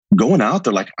going out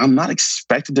there, like I'm not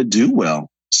expected to do well.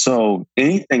 So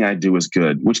anything I do is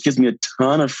good, which gives me a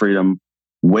ton of freedom,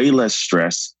 way less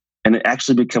stress, and it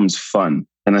actually becomes fun.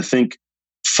 And I think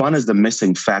fun is the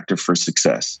missing factor for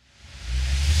success.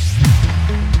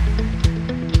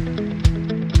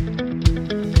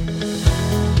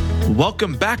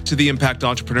 Welcome back to the Impact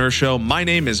Entrepreneur Show. My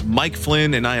name is Mike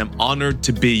Flynn, and I am honored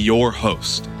to be your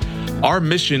host. Our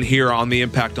mission here on the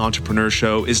Impact Entrepreneur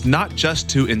Show is not just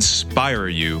to inspire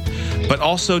you, but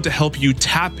also to help you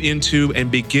tap into and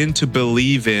begin to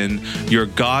believe in your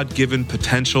God-given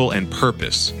potential and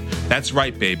purpose. That's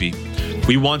right, baby.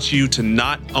 We want you to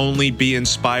not only be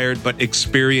inspired, but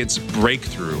experience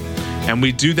breakthrough. And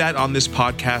we do that on this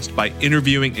podcast by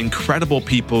interviewing incredible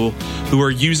people who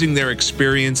are using their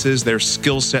experiences, their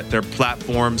skill set, their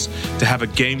platforms to have a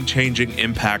game-changing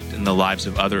impact in the lives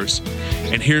of others.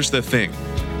 And here's the thing.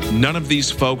 None of these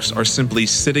folks are simply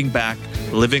sitting back,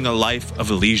 living a life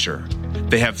of leisure.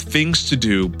 They have things to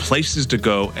do, places to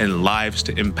go, and lives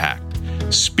to impact.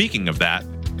 Speaking of that,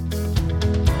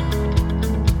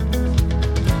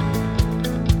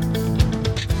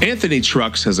 Anthony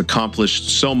Trucks has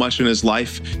accomplished so much in his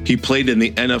life. He played in the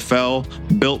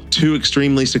NFL, built 2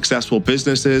 extremely successful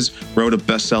businesses, wrote a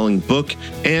best-selling book,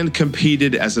 and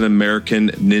competed as an American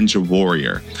Ninja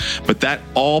Warrior. But that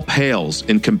all pales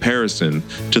in comparison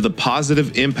to the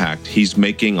positive impact he's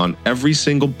making on every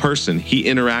single person he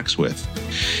interacts with.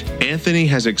 Anthony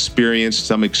has experienced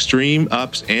some extreme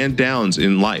ups and downs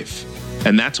in life,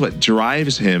 and that's what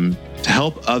drives him to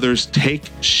help others take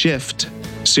shift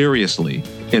seriously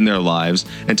in their lives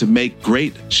and to make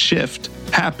great shift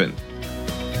happen.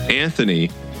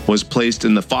 Anthony was placed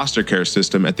in the foster care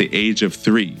system at the age of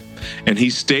 3, and he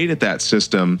stayed at that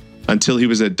system until he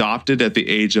was adopted at the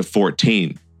age of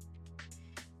 14.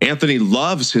 Anthony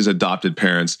loves his adopted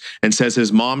parents and says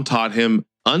his mom taught him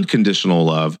unconditional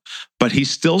love, but he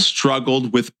still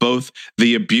struggled with both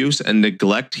the abuse and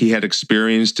neglect he had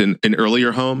experienced in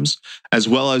earlier homes, as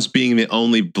well as being the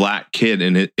only Black kid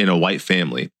in a white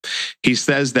family. He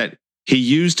says that he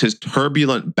used his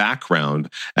turbulent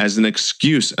background as an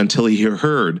excuse until he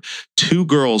heard 2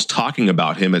 girls talking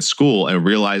about him at school and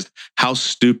realized how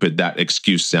stupid that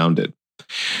excuse sounded.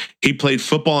 He played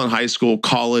football in high school,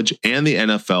 college, and the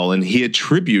NFL, and he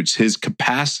attributes his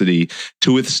capacity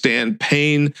to withstand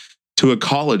pain to a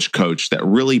college coach that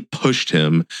really pushed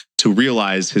him to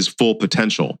realize his full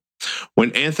potential.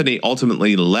 When Anthony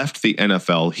ultimately left the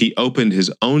NFL, he opened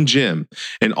his own gym,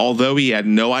 and although he had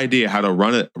no idea how to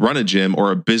run a gym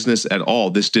or a business at all,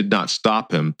 this did not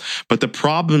stop him. But the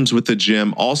problems with the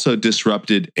gym also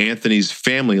disrupted Anthony's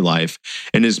family life,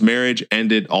 and his marriage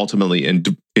ended ultimately in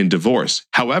divorce.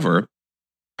 However,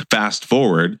 fast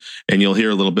forward, and you'll hear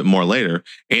a little bit more later,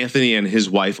 Anthony and his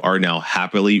wife are now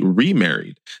happily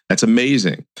remarried. That's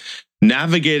amazing.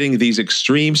 Navigating these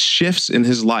extreme shifts in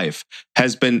his life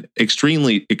has been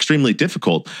extremely, extremely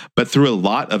difficult, but through a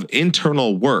lot of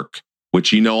internal work,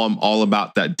 which I'm all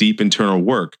about that deep internal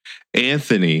work,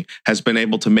 Anthony has been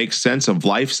able to make sense of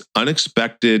life's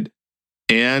unexpected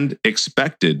and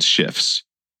expected shifts.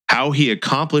 How he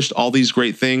accomplished all these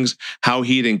great things, how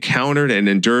he'd encountered and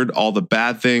endured all the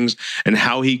bad things, and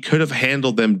how he could have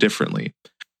handled them differently.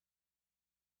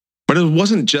 But it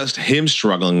wasn't just him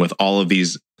struggling with all of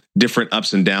these different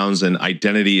ups and downs and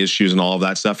identity issues and all of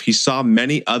that stuff. He saw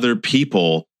many other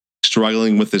people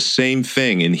struggling with the same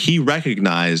thing, and he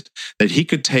recognized that he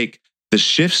could take the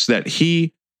shifts that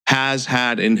he has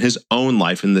had in his own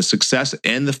life and the success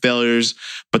and the failures,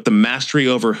 but the mastery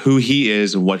over who he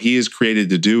is and what he is created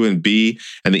to do and be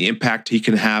and the impact he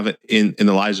can have in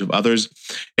the lives of others.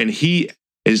 And he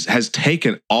has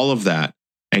taken all of that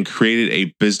and created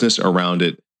a business around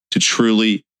it to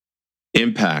truly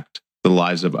impact the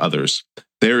lives of others.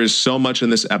 There is so much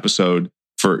in this episode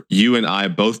for you and I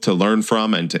both to learn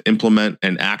from and to implement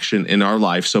and action in our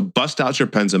life. So bust out your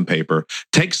pens and paper,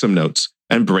 take some notes,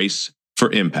 and brace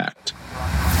for impact.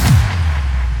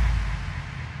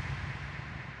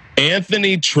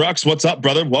 Anthony Trucks, what's up,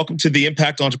 brother? Welcome to the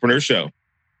Impact Entrepreneur Show.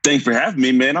 Thanks for having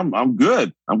me, man. I'm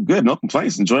good. No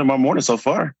complaints. Enjoying my morning so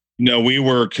far. We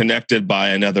were connected by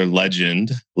another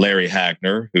legend, Larry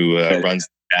Hagner, who runs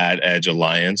Ad Edge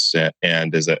Alliance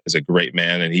and is a great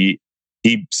man. And he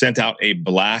sent out a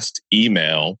blast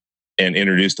email and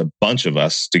introduced a bunch of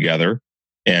us together.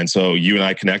 And so you and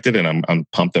I connected, and I'm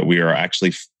pumped that we are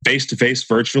actually face to face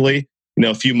virtually.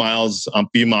 A few miles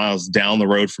down the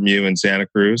road from you in Santa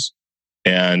Cruz,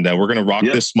 and we're going to rock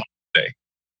this small today.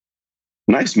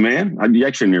 Nice, man. I'm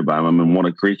actually nearby. I'm in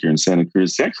Walnut Creek here in Santa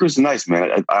Cruz. Santa Cruz is nice,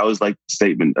 man. I always like the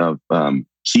statement of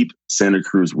keep Santa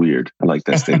Cruz weird. I like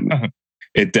that statement.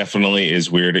 It definitely is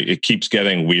weird. It keeps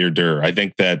getting weirder. I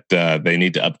think that they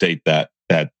need to update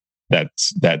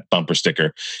that bumper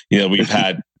sticker. We've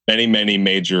had many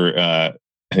major,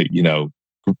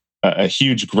 a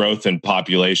huge growth in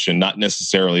population, not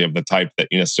necessarily of the type that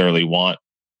you necessarily want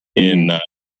in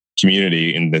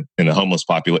community, in the homeless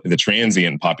population, the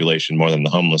transient population more than the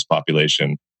homeless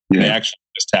population. Yeah. They actually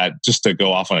just to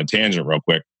go off on a tangent real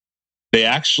quick.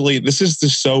 This is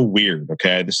just so weird.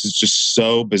 Okay. This is just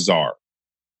so bizarre.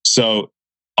 So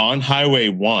on Highway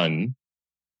 1,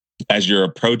 as you're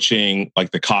approaching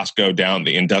like the Costco down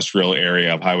the industrial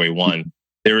area of Highway 1,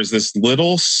 there is this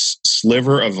little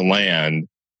sliver of land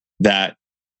that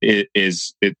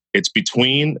it's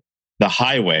between the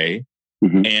highway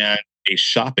and a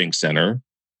shopping center,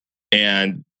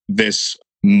 and this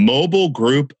mobile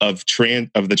group of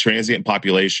the transient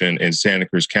population in Santa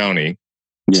Cruz County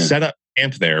set up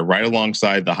camp there right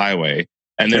alongside the highway.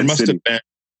 And there must have been,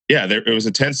 it was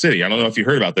a tent city. I don't know if you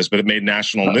heard about this, but it made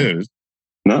national news.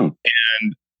 No.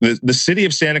 And the city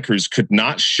of Santa Cruz could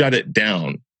not shut it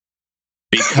down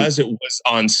because it was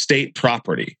on state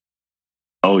property.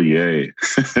 Oh, yay.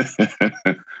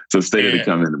 So state had to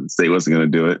come in and the state wasn't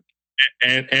going to do it.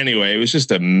 And anyway, it was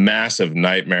just a massive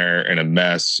nightmare and a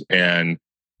mess. And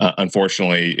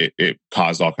unfortunately, it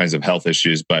caused all kinds of health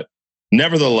issues. But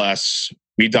nevertheless,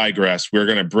 we digress. We're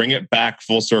going to bring it back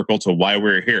full circle to why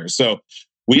we're here. So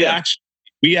we're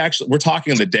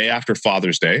talking the day after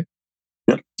Father's Day.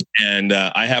 Yep. And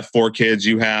I have 4 kids.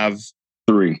 You have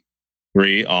 3.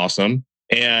 3. Awesome.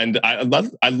 And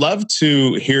I'd love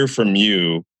to hear from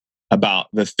you about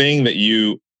the thing that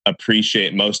you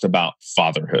appreciate most about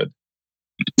fatherhood.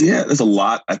 Yeah, there's a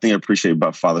lot I think I appreciate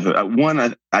about fatherhood.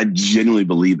 One, I genuinely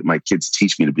believe that my kids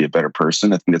teach me to be a better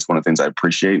person. I think that's one of the things I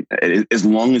appreciate, as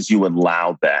long as you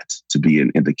allow that to be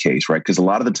in the case, right? Because a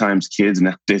lot of the times kids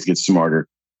nowadays get smarter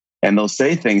and they'll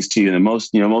say things to you. And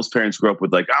most parents grow up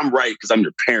with like, I'm right because I'm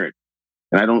your parent.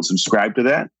 And I don't subscribe to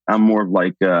that. I'm more of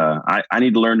like, I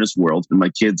need to learn this world. And my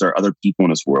kids are other people in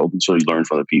this world. And so you learn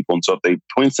from other people. And so if they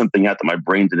point something out that my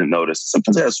brain didn't notice,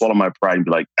 sometimes I have to swallow my pride and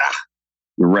be like,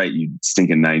 you're right, you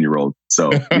stinking 9-year-old.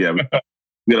 So yeah, we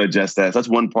gotta adjust that. So that's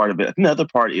one part of it. And the other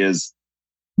part is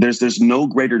there's no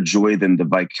greater joy than the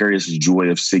vicarious joy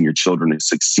of seeing your children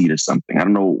succeed at something. I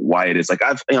don't know why it is. Like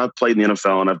I've played in the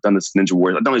NFL and I've done this Ninja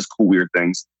Warriors. I've done these cool, weird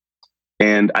things.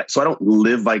 And so I don't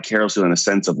live vicariously in a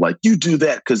sense of like, you do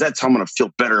that because that's how I'm going to feel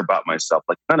better about myself.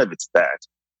 Like none of it's that.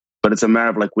 But it's a matter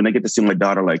of like when I get to see my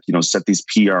daughter, like, set these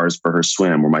PRs for her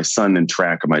swim, or my son in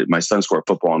track, or my son scored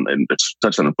football and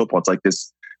touchdown in football. It's like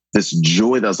this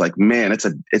joy that I was like, man, it's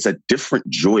a different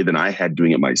joy than I had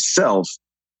doing it myself.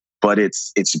 But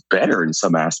it's better in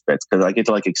some aspects because I get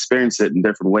to like experience it in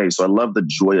different ways. So I love the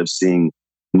joy of seeing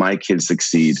my kids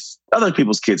succeed. Other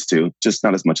people's kids too, just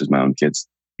not as much as my own kids.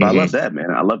 But I love that,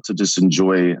 man. I love to just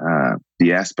enjoy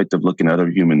the aspect of looking at other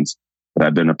humans that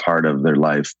I've been a part of their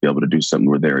life, be able to do something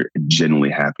where they're genuinely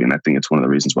happy. And I think it's one of the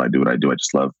reasons why I do what I do.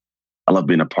 I love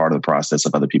being a part of the process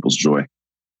of other people's joy.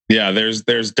 Yeah, there's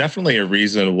definitely a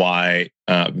reason why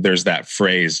there's that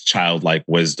phrase, childlike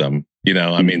wisdom.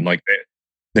 I mean, like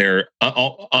they're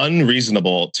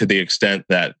unreasonable to the extent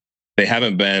that they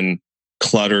haven't been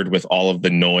cluttered with all of the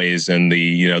noise and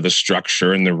the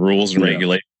structure and the rules and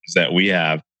regulations that we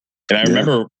have. And I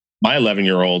remember my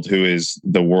 11-year-old, who is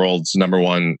the world's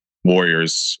 #1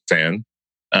 Warriors fan.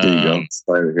 There you go.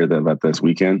 Sorry to hear that about this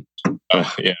weekend.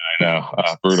 Yeah, I know.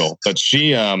 Brutal. But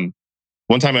she,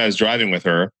 one time I was driving with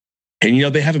her, and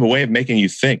they have a way of making you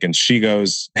think. And she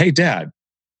goes, "Hey, Dad,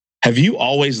 have you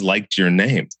always liked your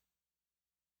name?"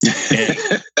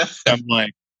 And I'm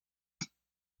like,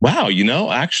 "Wow,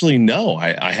 actually, no,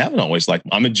 I haven't always liked.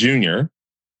 I'm a junior,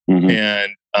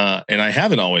 and I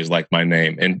haven't always liked my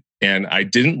name, and I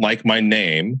didn't like my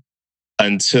name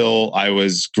until I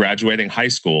was graduating high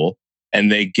school,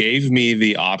 and they gave me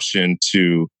the option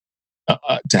to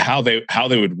how they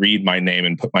would read my name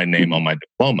and put my name on my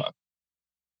diploma.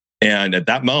 And at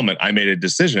that moment, I made a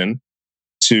decision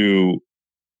to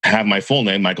have my full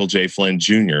name, Michael J. Flynn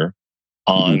Jr.,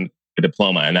 on the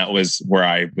diploma, and that was where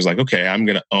I was like, okay, I'm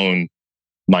going to own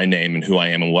my name and who I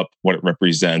am and what it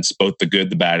represents, both the good,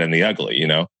 the bad, and the ugly.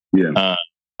 Yeah.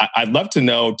 I'd love to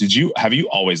know, have you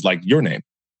always liked your name?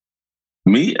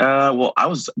 Me? Well, I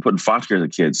was put in foster care as a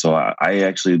kid. So I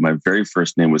actually, my very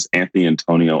first name was Anthony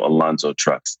Antonio Alonzo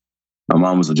Trucks. My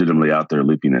mom was legitimately out there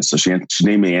looping it. So she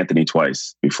named me Anthony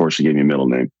twice before she gave me a middle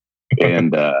name.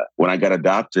 And when I got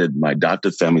adopted, my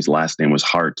adopted family's last name was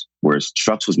Hart, whereas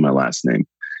Trucks was my last name.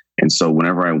 And so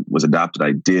whenever I was adopted,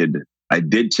 I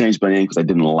did change my name because I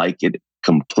didn't like it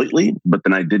completely, but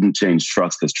then I didn't change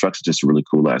Trucks because Trucks is just a really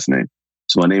cool last name.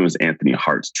 So my name is Anthony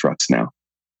Hart's Trucks now.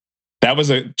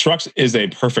 Trucks is a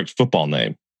perfect football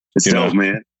name. It's dope,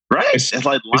 man. Right? It's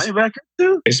like linebacker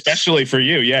too. Especially for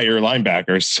you. Yeah, you're a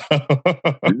linebacker. So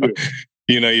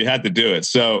you had to do it.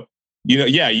 So,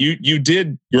 you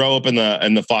did grow up in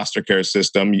the foster care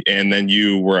system, and then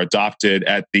you were adopted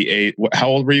at the age. How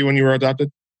old were you when you were adopted?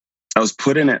 I was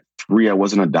put in at 3. I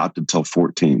wasn't adopted till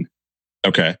 14.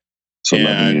 Okay. So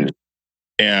 11 years.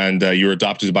 And you were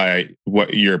adopted by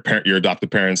what your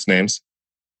adopted parents' names?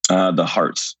 The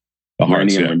Harts.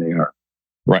 Randy and Renee Hart.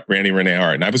 Right, Randy Renee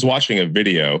Hart. And I was watching a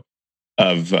video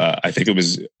of, I think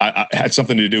I had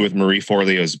something to do with Marie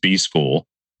Forleo's B School,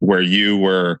 where you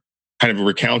were kind of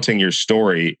recounting your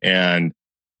story, and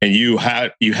you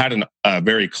had a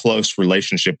very close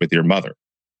relationship with your mother,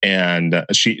 and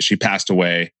she passed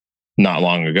away not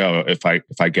long ago, if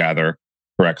I gather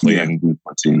correctly. Yeah,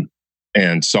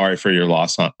 and sorry for your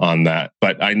loss on that.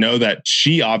 But I know that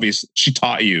she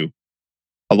taught you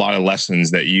a lot of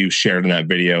lessons that you shared in that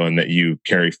video and that you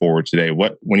carry forward today.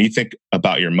 When you think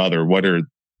about your mother,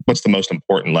 what's the most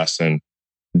important lesson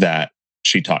that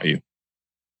she taught you?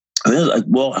 I don't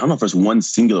know if it's one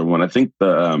singular one. I think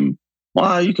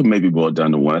you can maybe boil it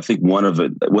down to one. I think one of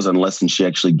it wasn't a lesson she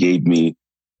actually gave me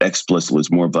explicitly.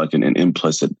 It's more of like an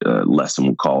implicit lesson,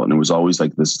 we'll call it. And it was always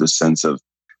like this sense of,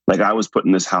 like, I was put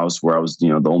in this house where I was,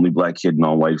 the only black kid in an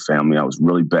all-white family. I was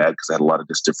really bad because I had a lot of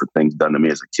just different things done to me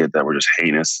as a kid that were just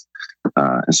heinous.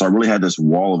 And so I really had this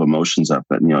wall of emotions up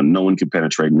that, no one could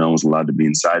penetrate. No one was allowed to be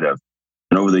inside of.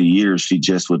 And over the years, she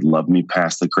just would love me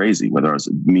past the crazy, whether it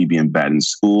was me being bad in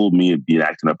school, me being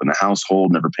acting up in the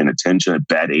household, never paying attention, had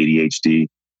bad ADHD.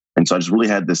 And so I just really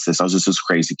had I was just this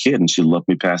crazy kid, and she loved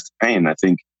me past the pain. I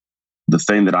think the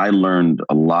thing that I learned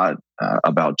a lot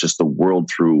about just the world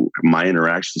through my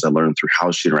interactions, I learned through how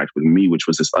she interacted with me, which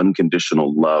was this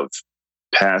unconditional love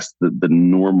past the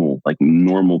normal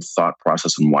thought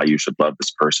process and why you should love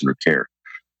this person or care.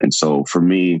 And so for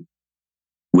me,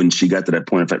 when she got to that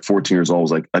point, at 14 years old,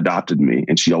 was like adopted me,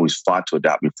 and she always fought to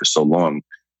adopt me for so long.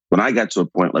 When I got to a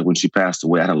point, like when she passed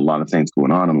away, I had a lot of things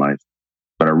going on in life,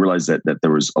 but I realized that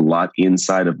there was a lot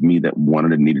inside of me that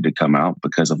wanted and needed to come out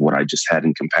because of what I just had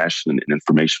in compassion and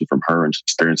information from her and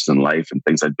experiences in life and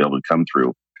things I'd be able to come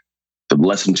through. The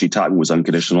lesson she taught me was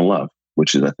unconditional love,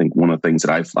 which is, I think, one of the things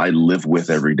that I live with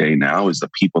every day now is the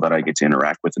people that I get to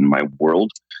interact with in my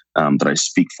world, that I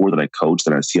speak for, that I coach,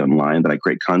 that I see online, that I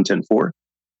create content for.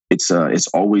 It's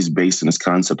always based in this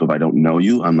concept of, I don't know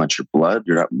you, I'm not your blood,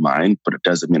 you're not mine, but it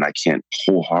doesn't mean I can't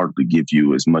wholeheartedly give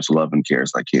you as much love and care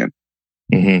as I can.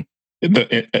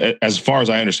 Mm-hmm. As far as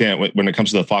I understand, when it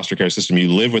comes to the foster care system, you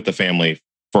live with the family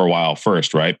for a while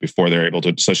first, right? Before they're able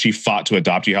to. So she fought to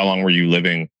adopt you. How long were you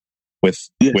living with?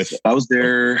 Yes, I was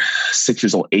there 6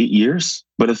 years old, 8 years.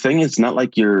 But the thing is, not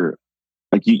like there's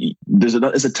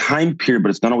a time period, but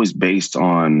it's not always based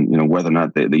on, whether or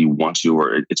not that you want to,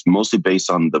 or it's mostly based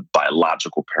on the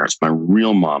biological parents. My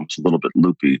real mom was a little bit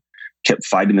loopy, kept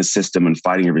fighting the system and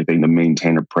fighting everything to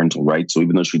maintain her parental rights. So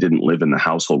even though she didn't live in the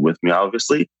household with me,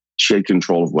 obviously, she had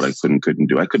control of what I couldn't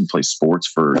do. I couldn't play sports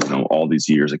for, all these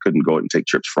years. I couldn't go out and take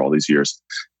trips for all these years.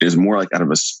 It was more like out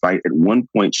of a spite. At one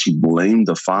point, she blamed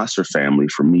the foster family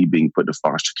for me being put into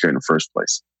foster care in the first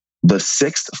place. The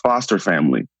 6th foster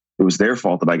family, it was their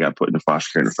fault that I got put into foster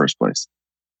care in the first place.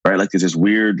 Right? Like there's this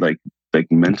weird, like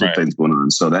mental things going on.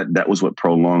 So that was what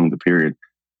prolonged the period.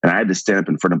 And I had to stand up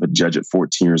in front of a judge at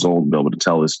 14 years old and be able to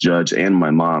tell this judge and my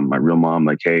mom, my real mom,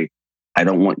 like, hey, I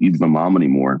don't want you to be my mom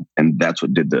anymore. And that's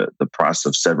what did the process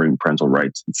of severing parental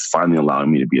rights and finally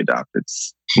allowing me to be adopted.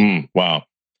 Wow.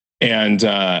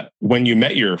 And when you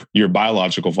met your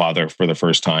biological father for the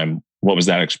first time, what was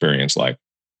that experience like?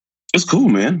 It was cool,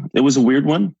 man. It was a weird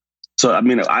one. So, I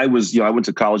mean, I went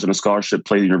to college on a scholarship,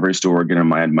 played at the University of Oregon,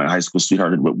 and my high school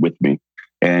sweetheart went with me.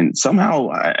 And somehow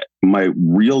my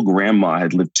real grandma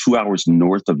had lived 2 hours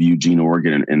north of Eugene,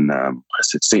 Oregon, in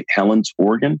St. Helens,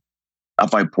 Oregon,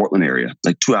 up by Portland area,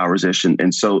 like 2 hours-ish.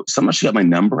 And so somehow she got my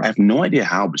number. I have no idea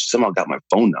how, but she somehow got my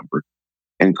phone number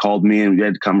and called me, and we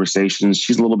had conversations.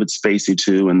 She's a little bit spacey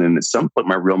too. And then at some point,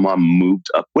 my real mom moved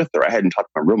up with her. I hadn't talked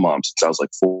to my real mom since I was like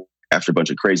 4, after a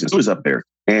bunch of craziness. It was up there.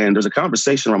 And there's a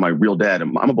conversation around my real dad.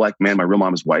 I'm a black man. My real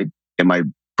mom is white. And my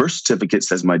birth certificate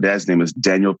says my dad's name is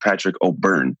Daniel Patrick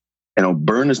O'Byrne. And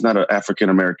O'Byrne is not an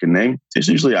African-American name. It's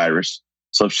usually Irish.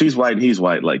 So if she's white and he's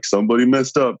white, like somebody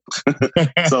messed up.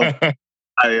 So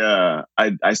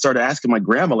I started asking my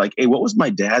grandma, like, hey, what was my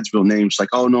dad's real name? She's like,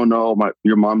 oh, no,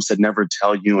 your mom said never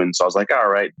tell you. And so I was like, all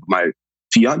right. My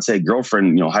fiance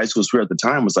girlfriend, high school sweetheart at the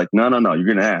time was like, no, you're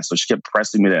going to ask. So she kept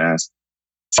pressing me to ask.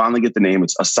 Finally get the name.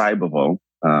 It's Asai Bavo.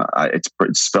 It's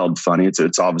spelled funny.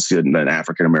 It's obviously an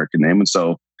African American name, and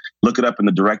so look it up in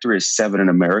the directory. It's 7 in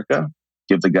America.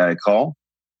 Give the guy a call.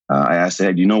 I asked,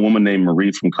 "Hey, do you know a woman named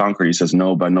Marie from Concord?" He says,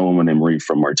 "No, but I know a woman named Marie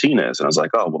from Martinez." And I was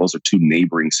like, "Oh, well, those are 2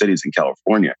 neighboring cities in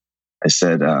California." I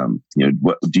said,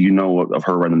 "What do you know of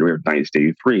her running the river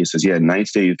 1983?" He says, "Yeah,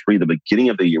 1983, the beginning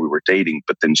of the year we were dating,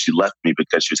 but then she left me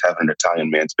because she was having an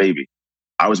Italian man's baby."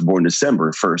 I was born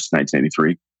December 1st,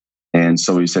 1983. And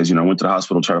so he says, I went to the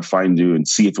hospital to try to find you and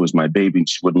see if it was my baby, and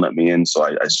she wouldn't let me in. So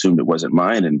I assumed it wasn't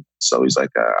mine. And so he's like,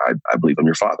 I believe I'm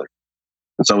your father.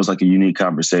 And so it was like a unique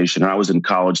conversation. I was in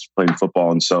college playing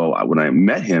football. And so when I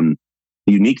met him,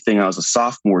 the unique thing, I was a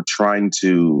sophomore trying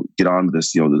to get onto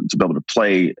this, to be able to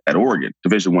play at Oregon,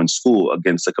 Division I school,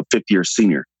 against like a 5th-year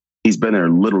senior. He's been there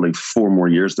literally 4 more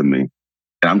years than me.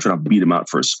 And I'm trying to beat him out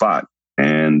for a spot.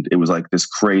 And it was like this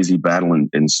crazy battle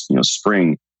in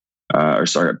spring,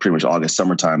 pretty much August,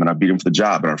 summertime. And I beat him for the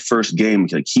job. And our first game,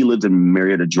 he lived in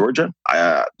Marietta, Georgia.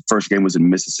 The first game was in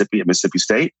Mississippi, at Mississippi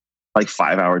State, like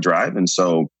 5-hour drive. And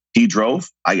so he drove.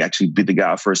 I actually beat the guy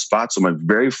out for a spot. So my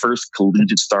very first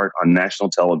collegiate start on national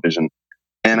television,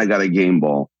 and I got a game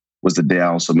ball, was the day I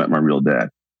also met my real dad.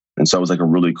 And so it was like a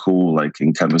really cool,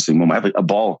 encompassing moment. I have a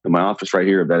ball in my office right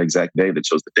here of that exact day that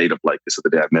shows the date of this is the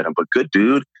day I met him. But good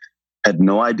dude, had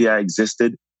no idea I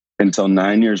existed until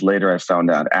 9 years later. I found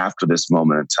out after this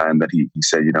moment in time that he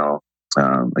said,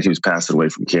 he was passing away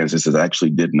from cancer. He says, I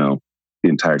actually did know the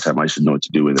entire time. I should know what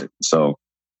to do with it. So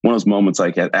one of those moments,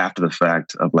 after the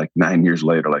fact of 9 years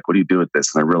later, what do you do with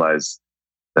this? And I realized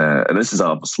that, and this is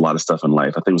a lot of stuff in life.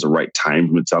 I think it was the right time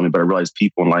for him to tell me, but I realized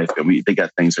people in life, they got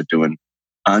things they're doing.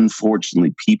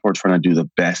 Unfortunately, people are trying to do the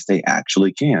best they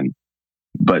actually can.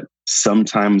 But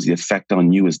sometimes the effect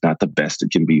on you is not the best it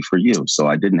can be for you. So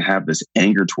I didn't have this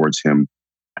anger towards him.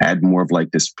 I had more of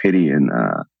this pity and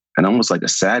almost a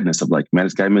sadness of man,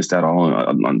 this guy missed out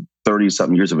on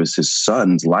 30-something years of his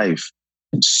son's life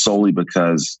solely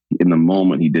because in the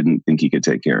moment he didn't think he could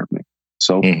take care of me.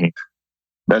 So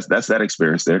that's that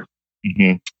experience there.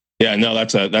 Mm-hmm. Yeah, no,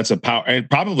 that's a power. And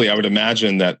probably I would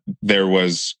imagine that there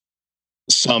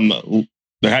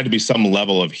had to be some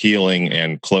level of healing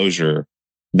and closure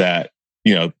that,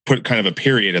 put kind of a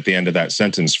period at the end of that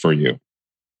sentence for you.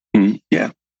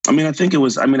 Yeah. I think it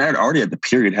was, I had already had the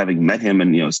period having met him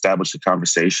and, established a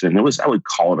conversation. And I would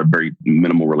call it a very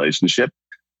minimal relationship.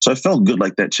 So I felt good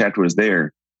that chapter was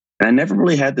there. And I never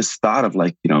really had this thought of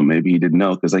maybe he didn't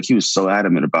know, because he was so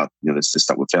adamant about, this is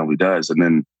not what family does. And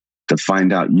then to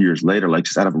find out years later,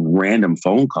 just out of random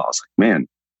phone calls, man,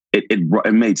 it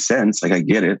made sense. I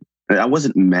get it. I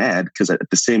wasn't mad because at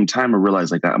the same time I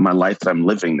realized my life that I'm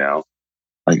living now,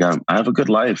 I have a good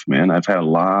life, man. I've had a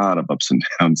lot of ups and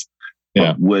downs.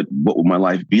 Yeah. What would my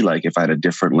life be like if I had a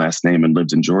different last name and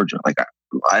lived in Georgia?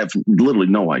 I have literally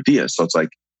no idea. So it's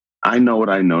I know what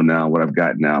I know now, what I've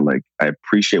got now. I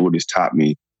appreciate what he's taught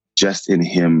me just in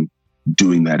him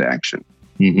doing that action.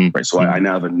 Mm-hmm. Right. So I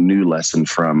now have a new lesson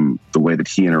from the way that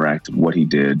he interacted, what he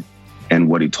did, and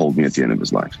what he told me at the end of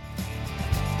his life.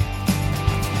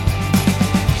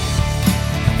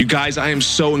 You guys, I am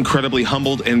so incredibly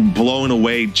humbled and blown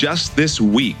away. Just this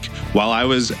week, while I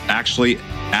was actually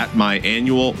at my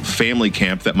annual family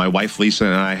camp that my wife Lisa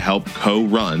and I helped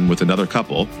co-run with another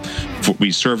couple, we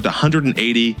served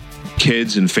 180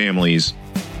 kids and families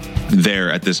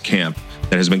there at this camp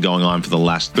that has been going on for the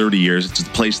last 30 years. It's a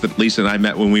place that Lisa and I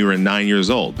met when we were 9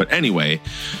 years old. But anyway,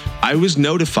 I was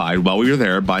notified while we were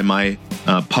there by my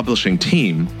publishing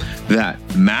team that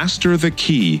Master the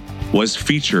Key was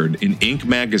featured in Inc.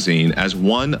 magazine as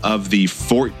one of the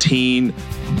 14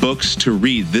 books to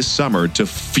read this summer to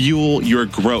fuel your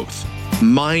growth.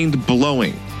 Mind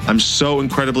blowing. I'm so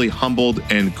incredibly humbled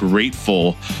and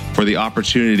grateful for the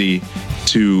opportunity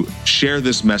to share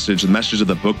this message, the message of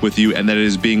the book with you, and that it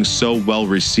is being so well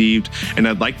received. And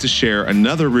I'd like to share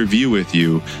another review with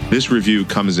you. This review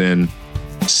comes in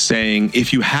saying,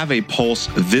 if you have a pulse,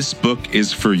 this book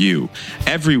is for you.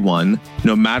 Everyone,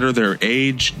 no matter their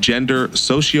age, gender,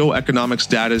 socioeconomic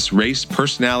status, race,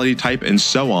 personality type, and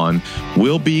so on,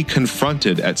 will be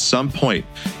confronted at some point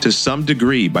to some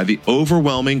degree by the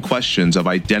overwhelming questions of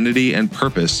identity and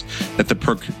purpose that the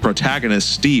protagonist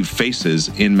Steve faces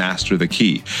in Master the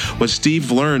Key. What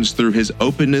Steve learns through his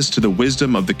openness to the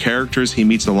wisdom of the characters he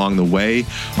meets along the way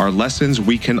are lessons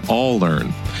we can all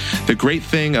learn. The great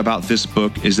thing about this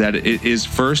book is that it is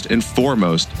first and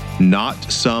foremost not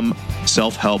some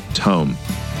self-help tome.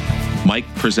 Mike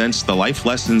presents the life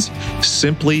lessons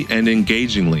simply and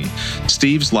engagingly.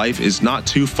 Steve's life is not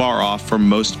too far off from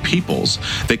most people's.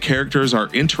 The characters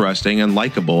are interesting and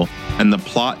likable, and the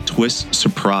plot twists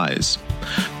surprise.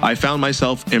 I found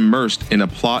myself immersed in a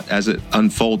plot as it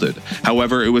unfolded.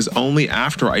 However, it was only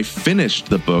after I finished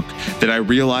the book that I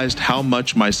realized how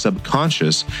much my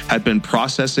subconscious had been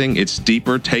processing its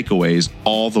deeper takeaways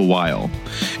all the while.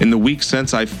 In the week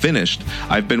since I finished,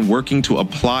 I've been working to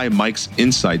apply Mike's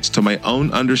insights to my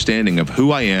own understanding of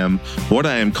who I am, what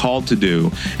I am called to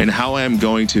do, and how I am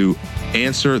going to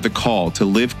answer the call to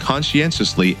live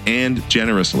conscientiously and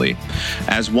generously.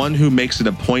 As one who makes it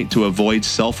a point to avoid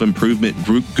self-improvement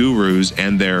gurus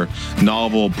and their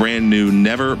novel, brand new,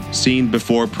 never seen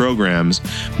before programs,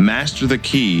 Master the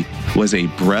Key was a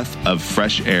breath of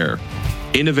fresh air.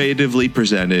 Innovatively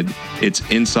presented, its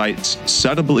insights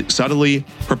subtly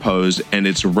proposed, and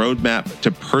its roadmap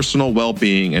to personal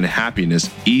well-being and happiness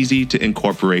easy to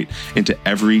incorporate into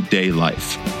everyday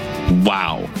life.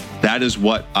 Wow, that is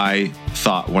what I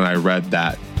thought when I read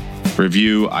that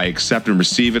review. I accept and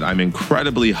receive it. I'm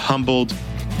incredibly humbled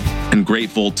and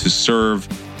grateful to serve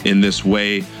in this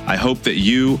way. I hope that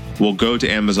you will go to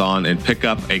Amazon and pick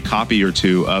up a copy or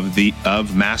two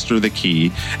of Master the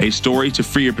Key, a story to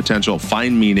free your potential,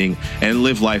 find meaning, and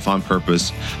live life on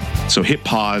purpose. So hit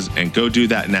pause and go do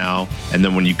that now. And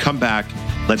then when you come back,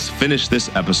 let's finish this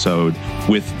episode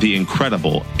with the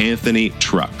incredible Anthony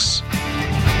Trucks.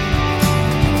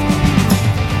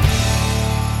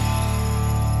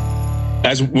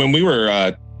 As when we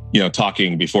were,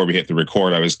 talking before we hit the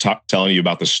record, I was telling you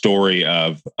about the story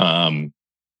of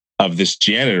this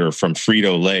janitor from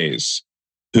Frito-Lay's,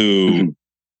 who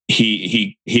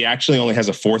he actually only has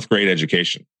a 4th grade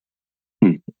education,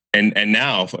 and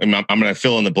now I'm going to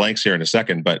fill in the blanks here in a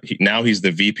second, but now he's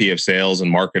the VP of Sales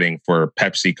and Marketing for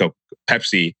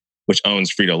Pepsi, which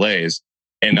owns Frito-Lay's,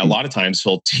 and a lot of times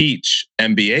he'll teach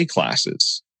MBA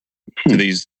classes to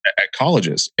these at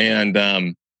colleges,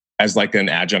 and as like an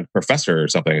adjunct professor or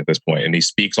something at this point, and he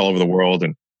speaks all over the world.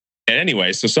 And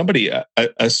anyway, so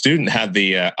a student had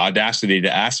the audacity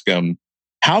to ask him,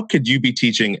 "How could you be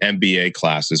teaching MBA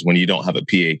classes when you don't have a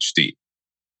PhD?"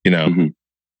 And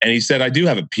he said, "I do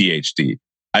have a PhD.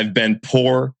 I've been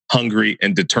poor, hungry,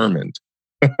 and determined."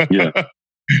 Yeah,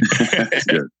 that's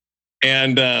good.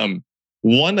 And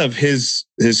one of his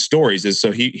stories is,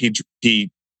 so he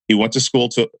went to school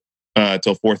till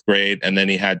 4th grade, and then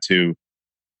he had to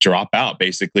drop out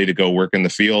basically to go work in the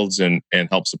fields and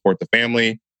help support the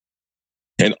family.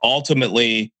 And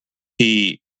ultimately,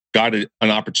 he got an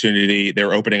opportunity. They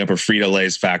were opening up a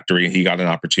Frito-Lay's factory, and he got an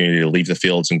opportunity to leave the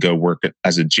fields and go work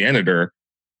as a janitor.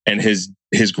 And his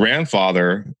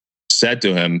grandfather said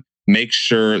to him, "Make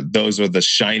sure those are the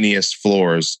shiniest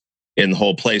floors in the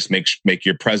whole place. Make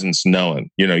your presence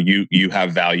known. You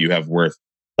have value, you have worth.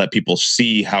 Let people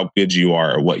see how good you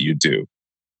are at what you do."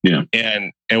 Yeah.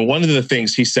 And one of the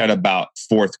things he said about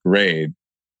 4th grade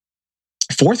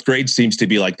seems to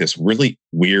be like this really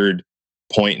weird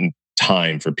point in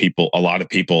time for people, a lot of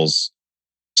people's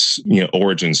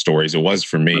origin stories. It was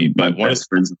for me. But my best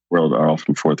friends in the world are all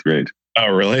from 4th grade. Oh,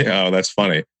 really? Oh, that's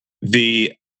funny.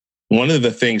 One of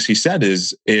the things he said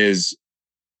is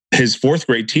his 4th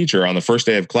grade teacher on the first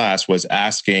day of class was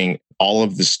asking all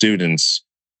of the students,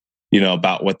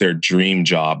 about what their dream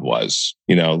job was.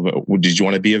 Did you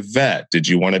want to be a vet? Did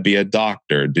you want to be a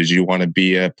doctor? Did you want to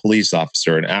be a police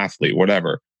officer, an athlete,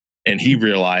 whatever? And he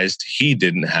realized he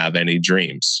didn't have any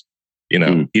dreams. He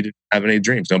didn't have any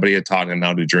dreams. Nobody had taught him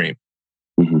how to dream.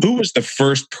 Who was the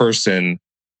first person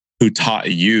who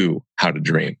taught you how to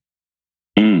dream?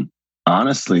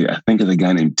 Honestly, I think of a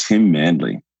guy named Tim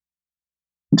Manley.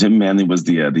 Tim Manley was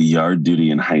the yard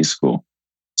duty in high school.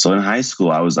 So in high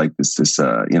school, I was like this,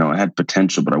 I had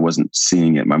potential, but I wasn't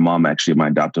seeing it. My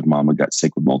adoptive mom got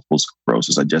sick with multiple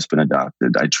sclerosis. I'd just been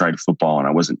adopted. I tried football and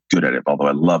I wasn't good at it, although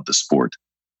I loved the sport.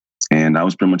 And I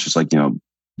was pretty much just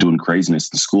doing craziness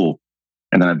in school.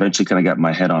 And then I eventually kind of got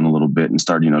my head on a little bit and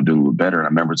started, doing a little better. And I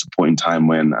remember it's a point in time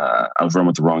when I was running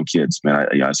with the wrong kids. Man,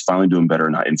 I was finally doing better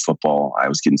in football. I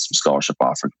was getting some scholarship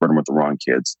offers, running with the wrong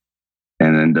kids,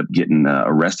 and ended up getting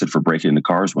arrested for breaking into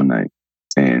cars one night.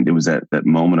 And it was that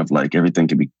moment of everything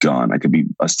could be gone. I could be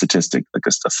a statistic, like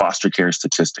a foster care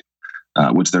statistic,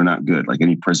 which they're not good. Like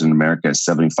any prison in America,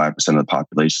 75% of the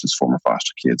population is former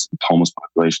foster kids. The homeless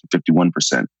population,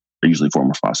 51% are usually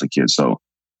former foster kids. So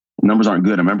numbers aren't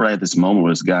good. I remember I had this moment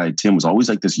where this guy, Tim, was always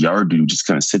like this yard dude, just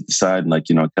kind of sit aside and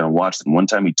kind of watch. And one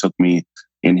time he took me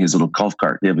in his little golf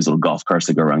cart. They have his little golf carts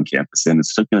that go around campus. And he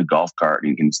took me in a golf cart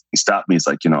and he stopped me. It's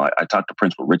like, I talked to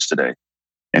Principal Rich today.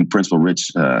 And Principal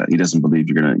Rich, he doesn't believe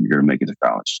you're gonna make it to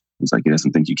college. He's like, he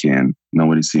doesn't think you can.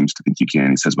 Nobody seems to think you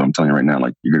can. He says, but I'm telling you right now,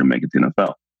 you're gonna make it to the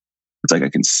NFL. It's like I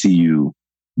can see you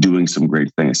doing some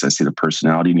great things. I see the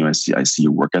personality in you. I see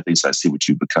your work ethics. I see what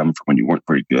you become from when you weren't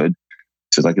very good.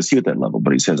 says, I can see you at that level,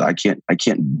 but he says, I can't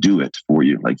do it for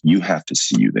you. Like, you have to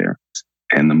see you there.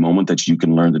 And the moment that you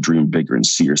can learn to dream bigger and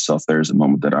see yourself there is the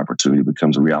moment that opportunity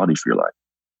becomes a reality for your life.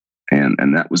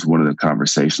 And that was one of the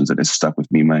conversations that has stuck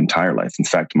with me my entire life. In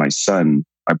fact, my son,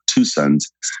 I have two sons.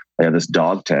 I have this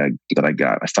dog tag that I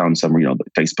got. I found some,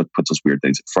 Facebook puts those weird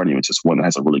things in front of you. It's just one that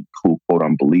has a really cool quote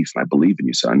on belief. And I believe in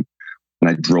you, son. And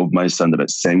I drove my son to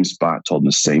that same spot, told him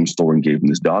the same story, and gave him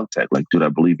this dog tag. Like, dude, I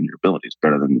believe in your abilities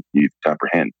better than you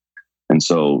comprehend. And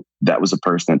so that was a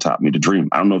person that taught me to dream.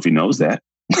 I don't know if he knows that,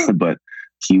 but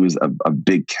he was a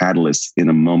big catalyst in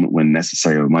a moment when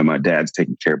necessary. When my dad's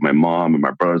taking care of my mom and my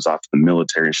brother's off in the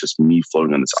military, it's just me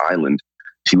floating on this island.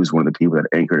 He was one of the people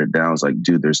that anchored it down. I was like,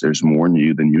 dude, there's more in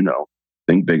you than you know.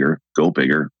 Think bigger, go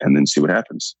bigger, and then see what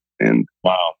happens. And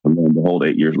wow, and then the whole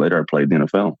 8 years later, I played the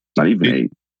NFL. Not even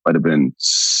 8, might have been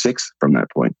 6 from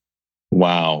that point.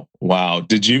 Wow.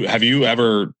 Have you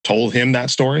ever told him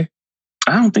that story?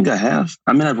 I don't think I have.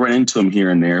 I mean, I've run into him here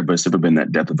and there, but it's never been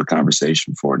that depth of a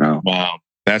conversation before now. Wow.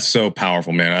 That's so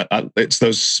powerful, man. It's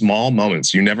those small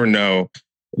moments. You never know.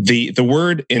 The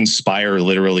word inspire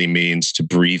literally means to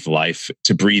breathe life,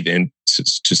 to breathe into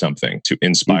something, to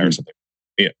inspire something.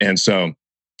 And so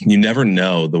you never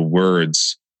know the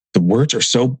words. The words are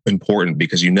so important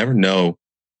because you never know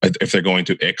if they're going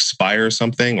to expire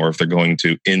something or if they're going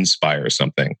to inspire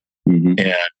something.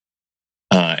 And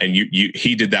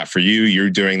he did that for you. You're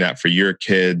doing that for your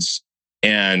kids.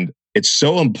 And it's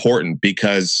so important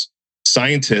because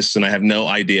scientists, and I have no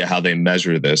idea how they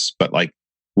measure this, but like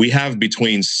we have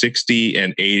between 60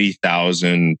 and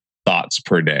 80,000 thoughts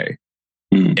per day.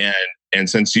 And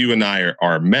since you and I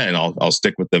are men, I'll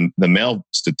stick with the male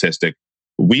statistic.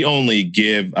 We only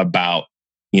give about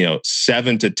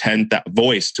 7 to 10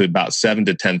 voice to about 7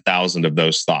 to 10,000 of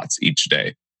those thoughts each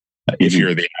day. If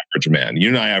you're the average man, you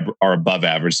and I are above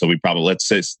average, so we probably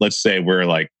let's say we're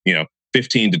like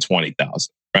 15 to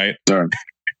 20,000, right? Sure.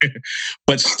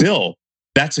 But still,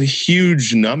 that's a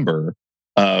huge number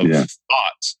of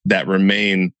thoughts that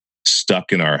remain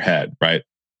stuck in our head, right?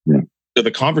 Yeah. So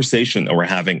the conversation that we're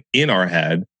having in our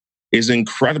head is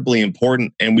incredibly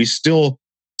important, and we still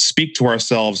speak to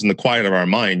ourselves in the quiet of our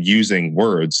mind using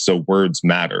words. So words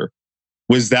matter.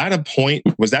 Was that a point?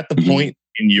 Was that the point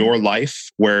in your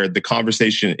life where the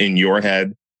conversation in your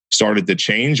head started to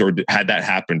change, or had that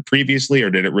happened previously,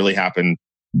 or did it really happen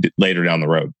later down the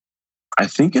road? I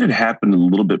think it had happened a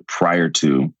little bit prior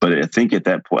to, but I think at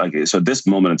that point, okay, so this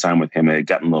moment in time with him, it had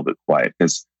gotten a little bit quiet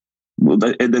because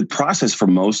the process for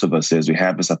most of us is we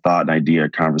have a thought, an idea, a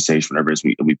conversation, whatever it is,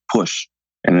 we push.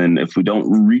 And then if we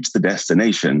don't reach the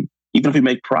destination, even if we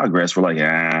make progress, we're like,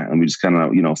 and we just kind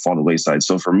of, fall to the wayside.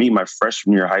 So for me, my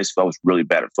freshman year of high school, I was really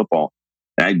bad at football.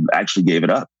 And I actually gave it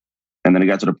up. And then it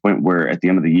got to the point where at the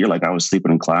end of the year, like I was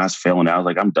sleeping in class, failing out.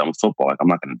 Like, I'm done with football. Like, I'm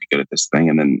not going to be good at this thing.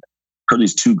 And then heard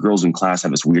these two girls in class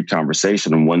have this weird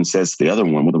conversation. And one says to the other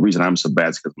one, well, the reason I'm so bad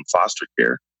is because I'm in foster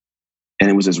care. And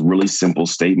it was this really simple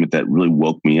statement that really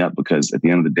woke me up, because at the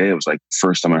end of the day, it was like the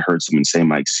first time I heard someone say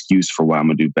my excuse for why I'm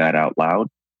going to do bad out loud.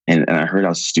 And I heard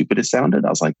how stupid it sounded. I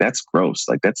was like, that's gross.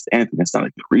 Like, that's anything. That's not a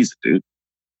good reason, dude.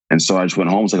 And so I just went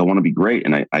home. I was like, I want to be great.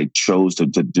 And I chose to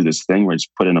do this thing where I just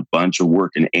put in a bunch of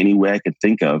work in any way I could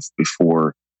think of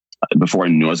before I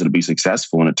knew I was going to be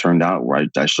successful. And it turned out where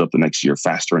I showed up the next year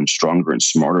faster and stronger and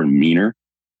smarter and meaner.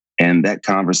 And that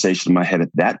conversation in my head at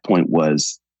that point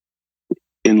was,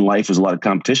 in life, there's a lot of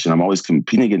competition. I'm always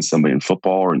competing against somebody in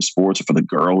football or in sports or for the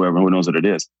girl, whoever, who knows what it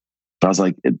is. But I was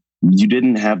like, you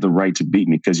didn't have the right to beat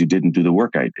me because you didn't do the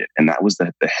work I did. And that was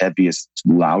the heaviest,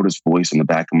 loudest voice in the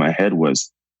back of my head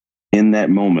was in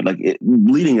that moment. Like,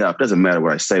 leading up, doesn't matter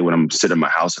what I say when I'm sitting in my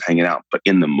house and hanging out. But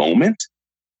in the moment,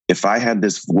 if I had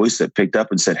this voice that picked up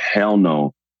and said, hell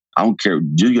no, I don't care,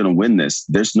 you're going to win this.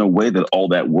 There's no way that all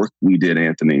that work we did,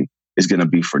 Anthony, is going to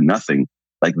be for nothing.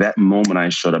 Like, that moment I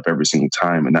showed up every single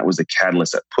time. And that was the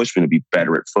catalyst that pushed me to be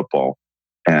better at football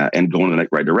and going in the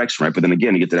right direction. Right. But then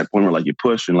again, you get to that point where like you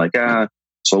push and like,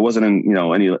 so I wasn't in,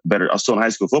 any better. I was still in high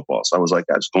school football. So I was like,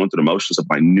 I was going through the motions of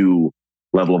my new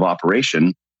level of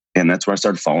operation. And that's where I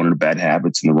started falling into bad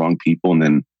habits and the wrong people. And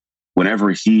then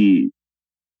whenever he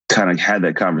kind of had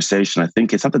that conversation, I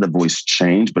think it's not that the voice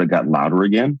changed, but it got louder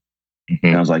again. Mm-hmm.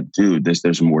 And I was like, dude,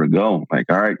 there's more to go. Like,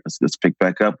 all right, let's pick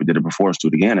back up. We did it before, let's do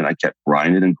it again. And I kept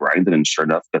grinding. And sure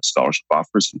enough, got scholarship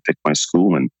offers and picked my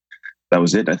school. And that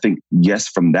was it. I think, yes,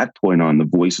 from that point on, the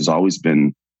voice has always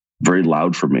been very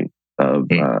loud for me of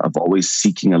always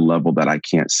seeking a level that I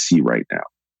can't see right now.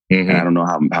 Mm-hmm. And I don't know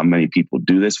how many people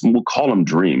do this. We'll call them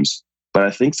dreams. But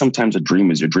I think sometimes a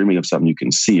dream is you're dreaming of something you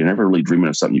can see. You're never really dreaming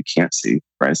of something you can't see,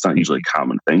 right? It's not usually a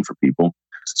common thing for people.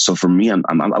 So for me, I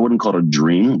wouldn't call it a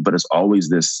dream, but it's always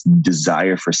this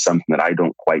desire for something that I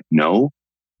don't quite know,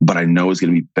 but I know is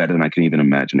going to be better than I can even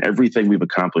imagine. Everything we've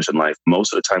accomplished in life,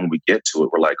 most of the time when we get to it,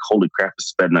 we're like, holy crap, this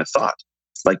is better than I thought.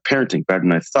 Like parenting, better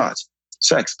than I thought.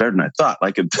 Sex, better than I thought.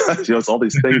 Like, it's all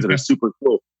these things that are super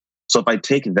cool. So if I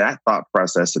take that thought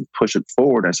process and push it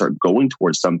forward, I start going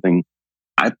towards something,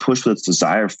 I push with this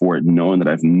desire for it, knowing that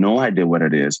I have no idea what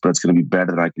it is, but it's going to be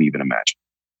better than I can even imagine.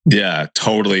 Yeah,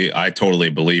 totally. I totally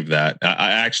believe that.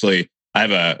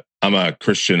 I'm a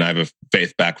Christian. I have a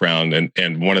faith background, and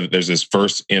there's this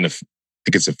verse in I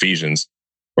think it's Ephesians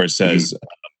where it says,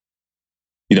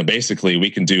 basically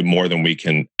we can do more than we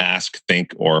can ask,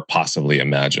 think, or possibly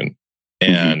imagine.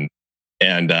 And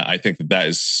I think that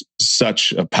is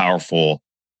such a powerful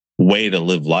way to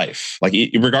live life. Like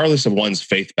regardless of one's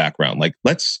faith background, like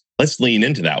let's lean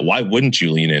into that. Why wouldn't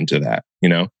you lean into that?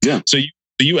 Yeah. So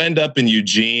you end up in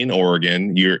Eugene,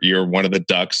 Oregon. You're one of the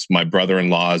Ducks. My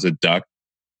brother-in-law is a Duck.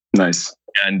 Nice.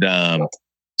 And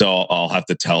so I'll have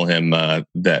to tell him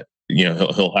that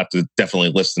he'll have to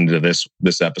definitely listen to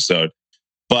this episode.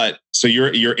 But so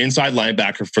you're inside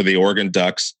linebacker for the Oregon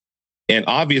Ducks, and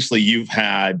obviously you've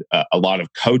had a lot of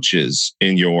coaches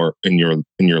in your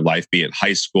life, be it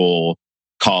high school,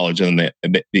 college, and then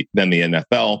the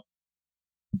NFL.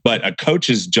 But a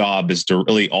coach's job is to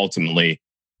really ultimately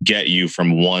get you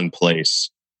from one place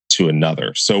to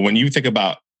another. So when you think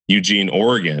about Eugene,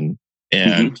 Oregon,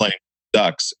 and playing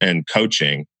Ducks and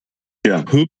coaching,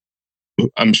 who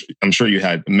I'm sure you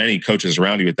had many coaches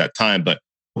around you at that time, but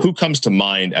who comes to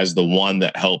mind as the one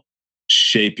that helped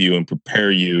shape you and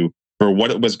prepare you for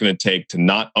what it was going to take to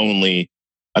not only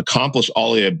accomplish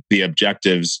all the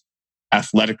objectives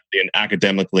athletically and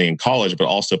academically in college, but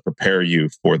also prepare you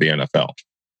for the NFL?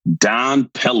 Don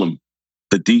Pelham,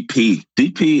 the DP.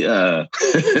 DP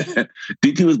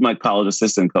was my college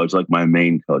assistant coach, like my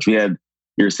main coach. We had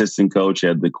your assistant coach, you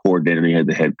had the coordinator, you had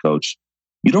the head coach.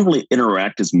 You don't really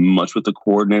interact as much with the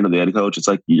coordinator, the head coach. It's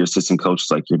like your assistant coach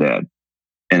is like your dad.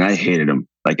 And I hated him.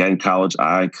 Like in college,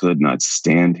 I could not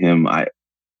stand him.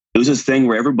 It was this thing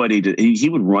where he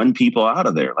would run people out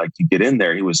of there. Like to get in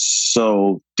there, he was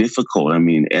so difficult. I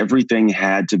mean, everything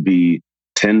had to be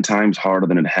 10 times harder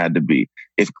than it had to be.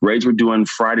 If grades were due on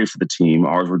Friday for the team,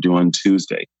 ours were due on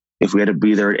Tuesday. If we had to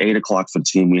be there at 8 o'clock for the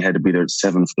team, we had to be there at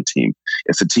 7 for the team.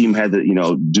 If the team had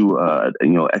to, do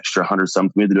extra 100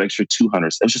 something, we had to do extra 200.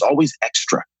 It was just always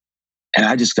extra.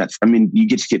 And you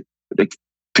get like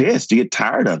pissed, you get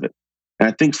tired of it. And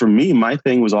I think for me, my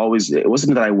thing was always, it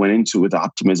wasn't that I went into it with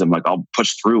optimism, like I'll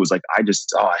push through. It was like, I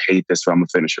hate this, so I'm gonna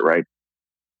finish it, right?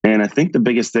 And I think the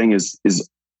biggest thing is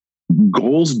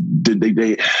goals,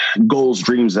 goals,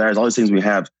 dreams, desires, all these things we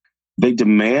have, they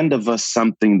demand of us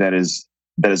something that is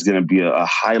going to be a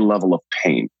high level of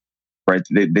pain, right?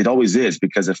 It always is,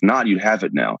 because if not, you'd have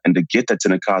it now. And to get that's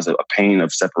going to cause a pain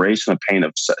of separation, a pain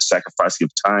of sacrificing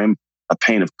of time, a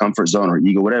pain of comfort zone or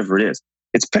ego, whatever it is.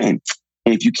 It's pain.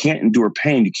 And if you can't endure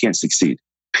pain, you can't succeed.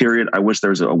 Period. I wish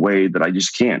there was a way that I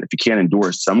just can't. If you can't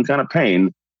endure some kind of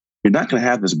pain, you're not going to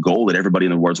have this goal that everybody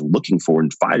in the world's looking for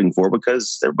and fighting for,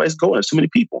 because everybody's going. There's so many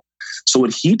people. So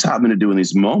what he taught me to do in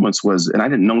these moments was, and I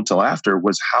didn't know until after,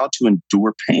 was how to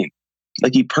endure pain.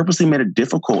 Like he purposely made it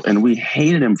difficult, and we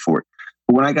hated him for it.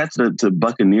 But when I got to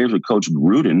Buccaneers with Coach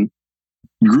Gruden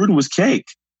was cake.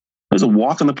 It was a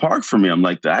walk in the park for me. I'm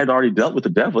like, I had already dealt with the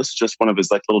devil. This is just one of his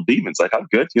like little demons. Like, I'm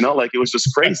good. Like it was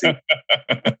just crazy.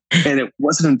 And it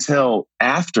wasn't until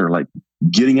after like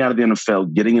getting out of the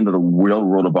NFL, getting into the real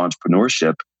world of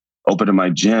entrepreneurship, opening my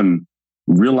gym,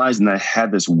 realizing that I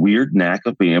had this weird knack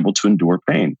of being able to endure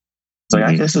pain. It's like,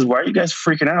 I guess why are you guys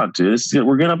freaking out, dude?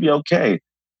 We're going to be okay.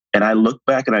 And I look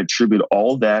back and I attribute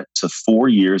all that to 4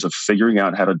 years of figuring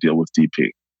out how to deal with DP.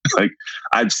 Like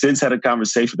I've since had a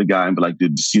conversation with the guy and be like,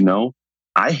 dude, just,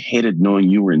 I hated knowing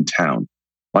you were in town.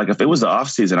 Like if it was the off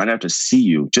season, I'd have to see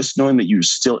you. Just knowing that you're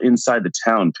still inside the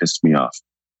town pissed me off.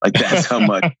 Like that's how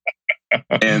much.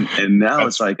 and now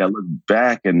it's like I look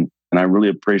back and I really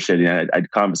appreciate it. I had a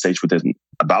conversation with him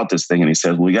about this thing, and he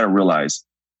says, well, you got to realize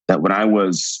that when I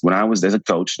was as a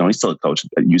coach, he's still a coach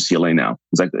at UCLA now.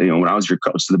 He's like, when I was your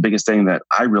coach, so the biggest thing that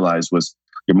I realized was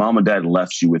your mom and dad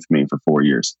left you with me for 4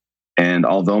 years. And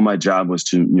although my job was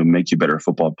to make you a better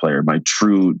football player, my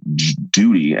true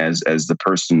duty as the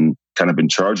person kind of in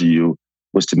charge of you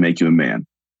was to make you a man.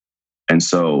 And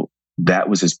so that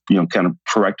was his kind of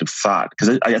corrective thought.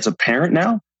 Because as a parent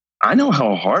now, I know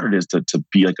how hard it is to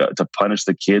be like to punish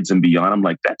the kids and beyond. I'm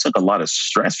like, that took a lot of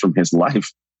stress from his life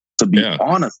to be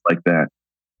honest like that.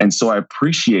 And so I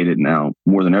appreciate it now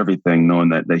more than everything, knowing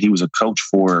that he was a coach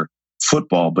for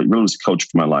football, but really was a coach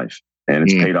for my life. And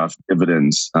it's paid off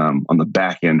dividends on the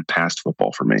back end past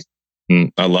football for me.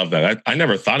 I love that. I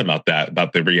never thought about that,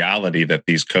 about the reality that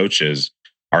these coaches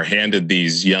are handed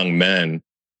these young men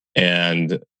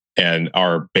and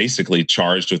are basically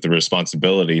charged with the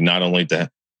responsibility not only to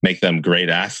make them great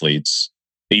athletes,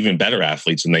 even better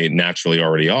athletes than they naturally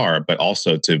already are, but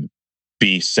also to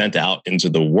be sent out into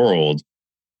the world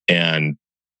and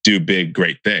do big,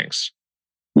 great things.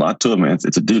 A lot to it, man.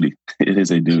 It's a duty. It is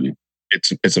a duty.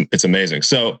 It's amazing.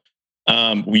 So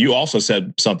you also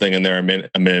said something in there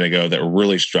a minute ago that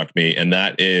really struck me, and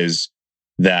that is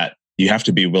that you have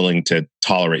to be willing to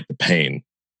tolerate the pain.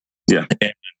 Yeah.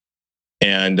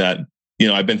 And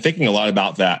I've been thinking a lot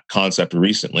about that concept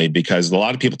recently because a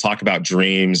lot of people talk about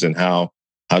dreams and how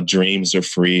dreams are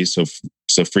free. So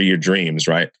free your dreams,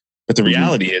 right? But the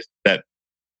reality is that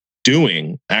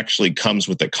doing actually comes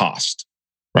with a cost,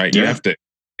 right? Yeah.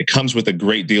 It comes with a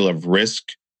great deal of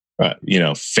risk,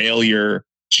 failure,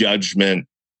 judgment,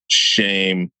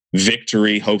 shame,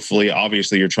 victory. Hopefully,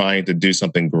 obviously, you're trying to do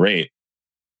something great.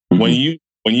 When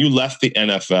you left the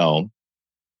NFL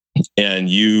and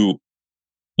you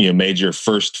made your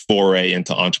first foray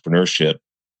into entrepreneurship,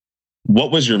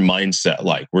 what was your mindset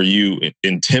like? Were you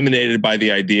intimidated by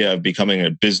the idea of becoming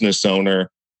a business owner?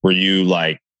 Were you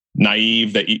like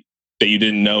naive that you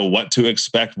didn't know what to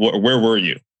expect? Where were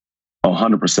you?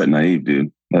 100% naive,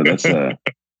 dude. That's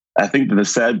I think that the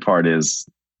sad part is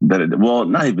that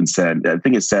not even sad. I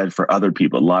think it's sad for other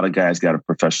people. A lot of guys get out of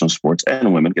professional sports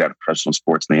and women get out of professional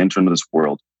sports and they enter into this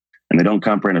world and they don't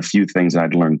comprehend a few things that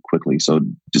I'd learned quickly. So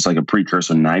just like a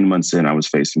precursor, 9 months in, I was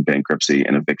facing bankruptcy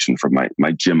and eviction from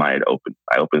my gym I had opened.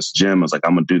 I opened this gym. I was like,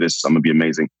 I'm going to do this. I'm going to be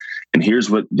amazing. And here's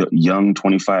what the young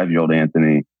 25-year-old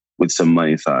Anthony with some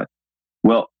money thought.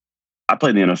 Well, I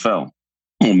played in the NFL.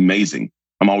 I'm amazing.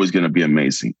 I'm always going to be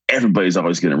amazing. Everybody's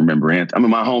always going to remember Anthony. I'm in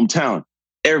my hometown.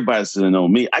 Everybody's going to know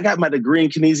me. I got my degree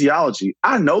in kinesiology.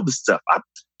 I know the stuff.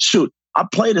 I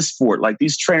played a sport. Like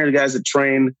these trainer guys that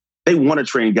train, they want to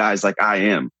train guys like I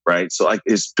am, right? So like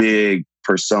this big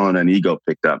persona and ego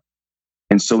picked up.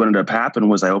 And so what ended up happening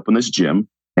was I opened this gym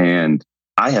and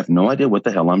I have no idea what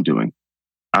the hell I'm doing.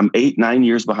 I'm 8-9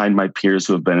 years behind my peers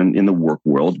who have been in the work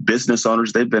world. Business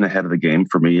owners, they've been ahead of the game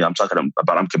for me. I'm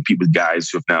competing with guys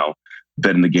who have now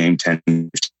been in the game 10 years.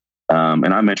 And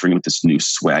I'm entering with this new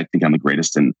swag. I think I'm the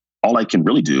greatest. And all I can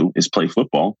really do is play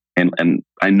football. And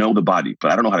I know the body,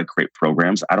 but I don't know how to create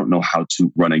programs. I don't know how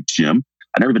to run a gym.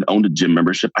 I never even owned a gym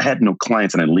membership. I had no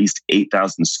clients and at least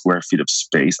 8,000 square feet of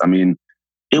space. I mean,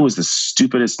 it was the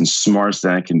stupidest and smartest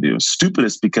thing I can do.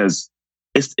 Stupidest because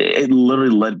it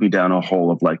literally led me down a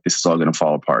hole of like, this is all going to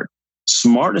fall apart.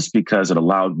 Smartest because it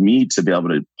allowed me to be able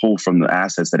to pull from the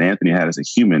assets that Anthony had as a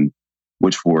human,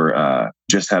 which were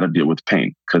just how to deal with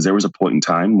pain. Because there was a point in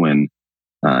time when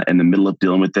in the middle of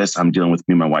dealing with this, I'm dealing with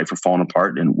me and my wife are falling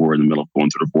apart and we're in the middle of going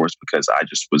through divorce because I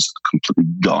just was completely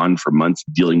gone for months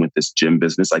dealing with this gym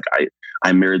business. Like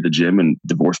I married the gym and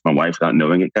divorced my wife without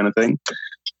knowing it kind of thing.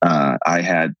 I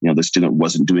had, this student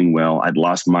wasn't doing well. I'd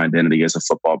lost my identity as a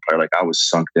football player. Like I was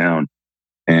sunk down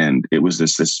and it was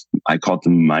this, I call it the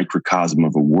microcosm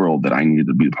of a world that I needed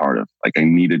to be a part of. Like I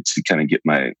needed to kind of get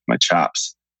my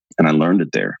chops. And I learned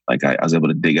it there. Like I was able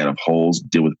to dig out of holes,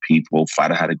 deal with people,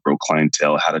 find out how to grow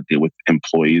clientele, how to deal with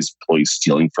employees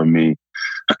stealing from me,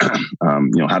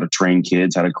 how to train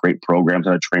kids, how to create programs,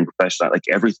 how to train professionals. Like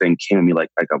everything came to me like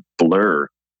a blur.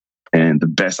 And the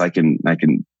best I can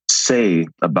say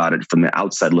about it from the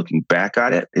outside looking back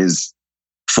at it is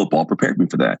football prepared me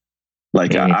for that.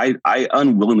 Like I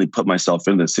unwillingly put myself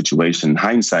in this situation. In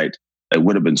hindsight, it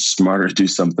would have been smarter to do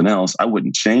something else. I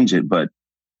wouldn't change it, but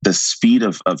the speed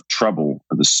of trouble,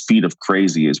 or the speed of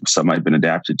crazy is something I've been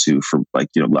adapted to for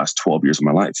the last 12 years of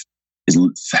my life. Is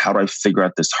how do I figure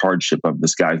out this hardship of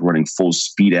this guy running full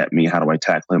speed at me? How do I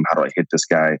tackle him? How do I hit this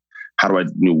guy? How do I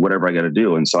do whatever I got to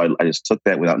do? And so I just took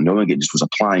that without knowing it, just was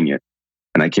applying it.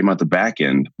 And I came out the back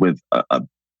end with a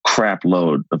crap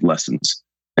load of lessons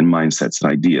and mindsets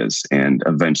and ideas and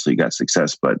eventually got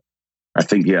success. But I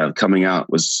think, coming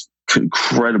out was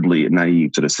incredibly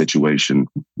naive to the situation,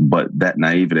 but that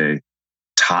naivete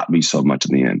taught me so much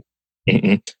in the end.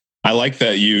 Mm-hmm. I like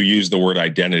that you use the word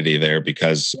identity there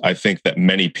because I think that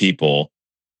many people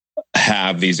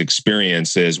have these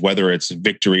experiences, whether it's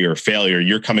victory or failure.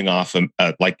 You're coming off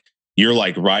you're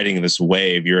like riding this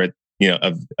wave. You're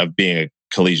of being a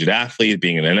collegiate athlete,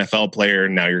 being an NFL player.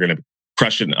 Now you're going to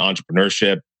crush it in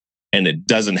entrepreneurship, and it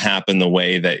doesn't happen the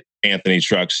way that Anthony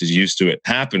Trucks is used to it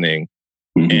happening.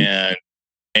 Mm-hmm.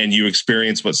 And you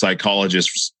experience what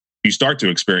psychologists refer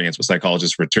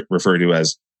to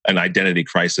as an identity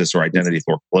crisis or identity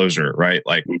foreclosure, right?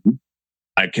 Like,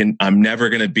 I'm never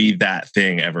going to be that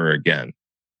thing ever again.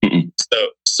 Mm-mm.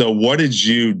 So what did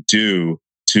you do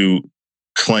to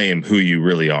claim who you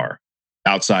really are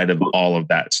outside of all of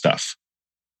that stuff?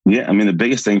 Yeah, I mean, the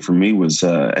biggest thing for me was,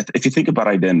 if you think about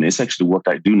identity, it's actually the work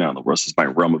I do now in the world. It's my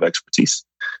realm of expertise.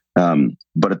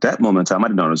 But at that moment in time, I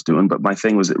didn't know what I was doing, but my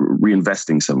thing was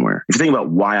reinvesting somewhere. If you think about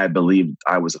why I believed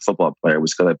I was a football player, it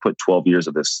was because I put 12 years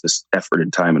of this effort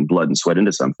and time and blood and sweat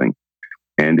into something.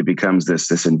 And it becomes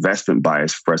this investment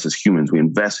bias for us as humans. We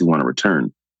invest, we want to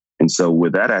return. And so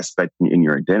with that aspect in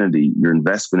your identity, your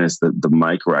investment is the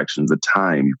micro actions, the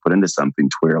time you put into something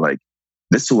to where like,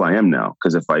 this is who I am now.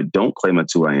 Because if I don't claim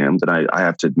that's who I am, then I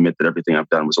have to admit that everything I've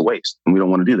done was a waste. And we don't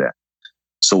want to do that.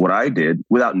 So what I did,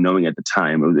 without knowing at the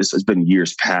time, this has been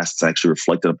years past since I actually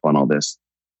reflected upon all this.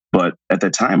 But at the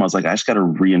time, I was like, I just got to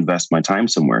reinvest my time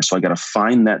somewhere. So I got to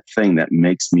find that thing that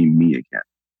makes me me again.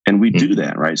 And we do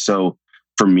that, right? So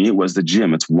for me, it was the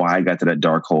gym. It's why I got to that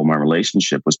dark hole in my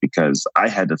relationship, was because I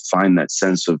had to find that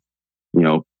sense of,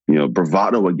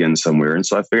 bravado again somewhere. And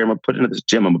so I figured I'm going to put it into this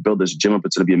gym. I'm going to build this gym up.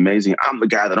 It's going to be amazing. I'm the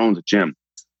guy that owns the gym,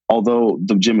 although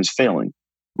the gym is failing,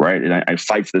 right? And I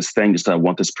fight for this thing just that I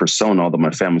want this persona, although my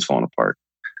family's falling apart.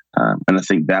 And I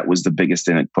think that was the biggest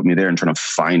thing that put me there and trying to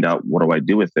find out, what do I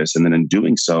do with this? And then in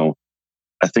doing so,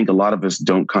 I think a lot of us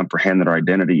don't comprehend that our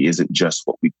identity isn't just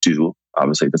what we do.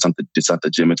 Obviously, it's not the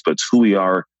gym, but it's who we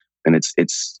are. And it's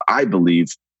I believe,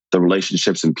 the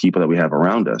relationships and people that we have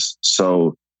around us.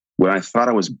 So when I thought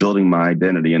I was building my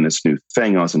identity in this new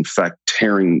thing, I was in fact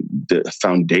tearing the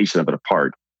foundation of it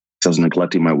apart. So I was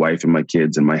neglecting my wife and my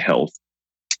kids and my health.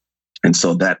 And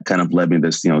so that kind of led me to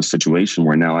this, situation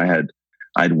where now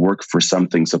I'd work for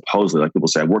something supposedly, like people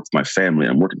say, I work for my family,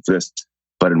 I'm working for this.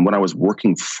 But in what I was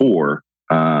working for,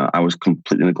 I was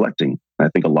completely neglecting. And I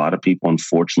think a lot of people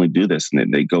unfortunately do this,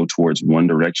 and they go towards one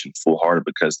direction full-hearted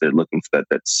because they're looking for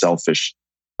that selfish,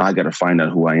 I got to find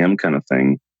out who I am kind of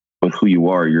thing. But who you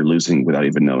are, you're losing without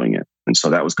even knowing it. And so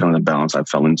that was kind of the balance I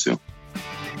fell into.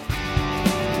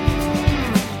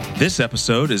 This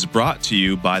episode is brought to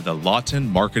you by the Lawton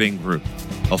Marketing Group,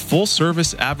 a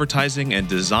full-service advertising and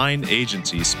design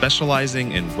agency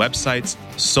specializing in websites,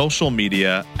 social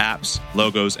media, apps,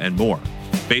 logos, and more.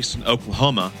 Based in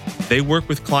Oklahoma, they work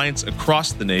with clients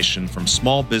across the nation, from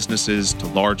small businesses to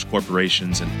large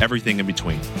corporations and everything in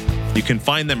between. You can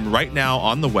find them right now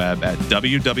on the web at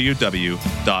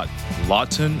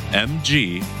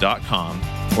www.lawtonmg.com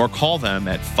or call them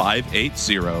at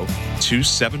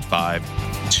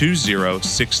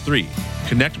 580-275-2063.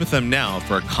 Connect with them now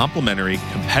for a complimentary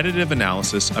competitive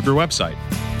analysis of your website.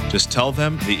 Just tell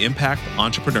them the Impact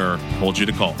Entrepreneur told you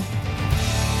to call.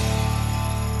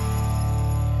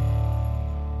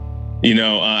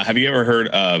 Have you ever heard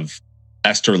of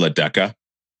Esther Ledecky?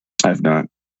 I've not.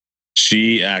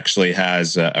 She actually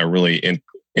has a really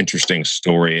interesting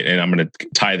story, and I'm going to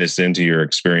tie this into your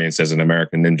experience as an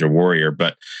American Ninja Warrior.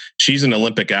 But she's an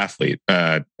Olympic athlete,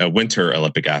 a winter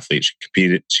Olympic athlete. She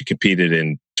competed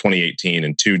in 2018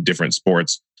 in two different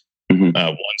sports, one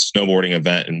snowboarding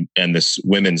event and this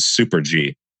women's Super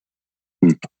G.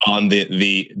 On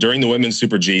during the women's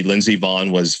Super G, Lindsey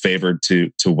Vonn was favored to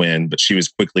win, but she was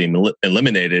quickly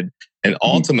eliminated, and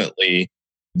ultimately,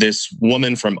 this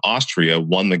woman from Austria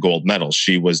won the gold medal.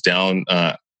 She was down.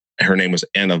 Her name was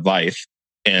Anna Weith,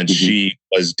 and she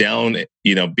was down.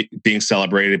 Being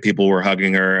celebrated. People were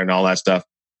hugging her and all that stuff.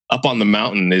 Up on the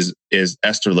mountain is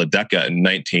Esther Ledecky in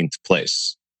 19th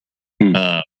place.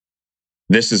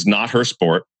 This is not her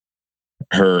sport.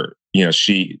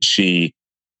 She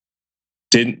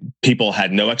didn't. People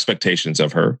had no expectations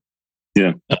of her.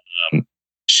 Yeah.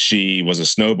 She was a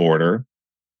snowboarder,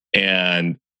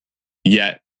 and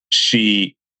yet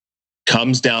she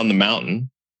comes down the mountain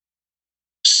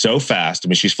so fast. I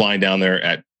mean, she's flying down there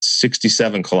at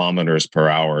 67 kilometers per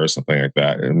hour or something like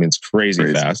that. I mean, it's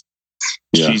crazy fast.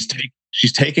 Yeah.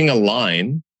 She's taking a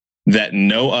line that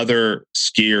no other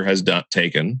skier has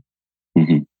taken.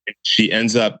 She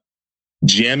ends up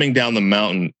jamming down the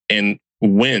mountain and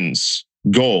wins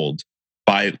gold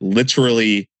by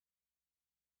literally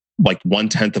like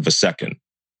 1/10 of a second.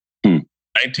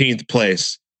 19th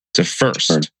place to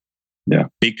first. Yeah.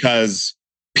 Because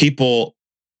people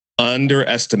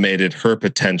underestimated her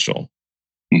potential.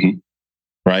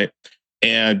 Right.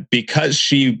 And because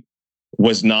she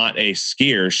was not a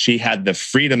skier, she had the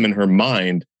freedom in her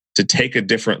mind to take a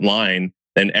different line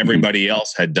than everybody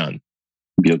else had done.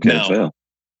 Be okay to fail.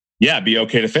 Yeah, be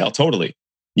okay to fail. Totally.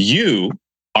 You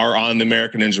are on the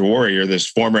American Ninja Warrior, this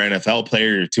former NFL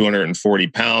player. You're 240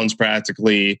 pounds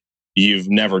practically. You've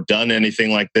never done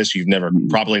anything like this. You've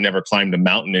probably never climbed a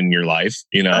mountain in your life.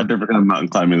 I've never done mountain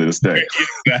climbing to this day.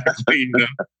 Exactly.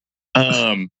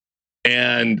 Um,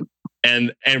 and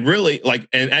really, like,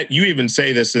 and you even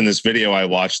say this in this video I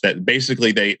watched, that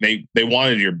basically they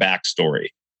wanted your backstory.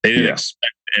 They didn't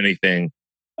expect anything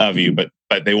of you, but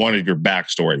they wanted your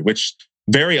backstory, which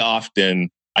very often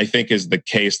I think is the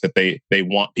case, that they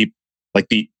want people like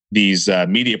these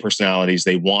media personalities.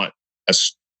 They want a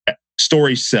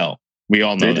story sell. We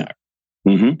all know that.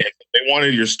 Mm-hmm. They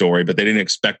wanted your story, but they didn't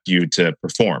expect you to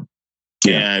perform.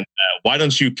 Yeah. And why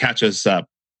don't you catch us up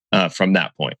from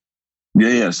that point?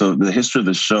 Yeah. So the history of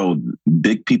the show,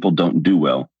 big people don't do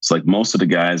well. It's like most of the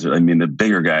guys, the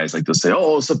bigger guys, like they'll say,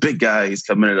 oh, it's a big guy. He's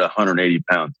coming in at 180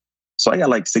 pounds. So I got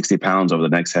like 60 pounds over the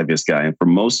next heaviest guy. And for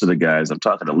most of the guys, I'm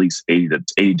talking at least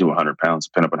 80 to 100 pounds,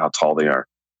 depending on how tall they are.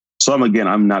 So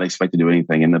I'm not expected to do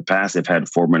anything. In the past, I've had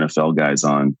former NFL guys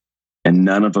on, and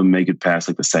none of them make it past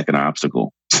like the second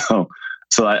obstacle.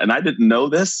 I didn't know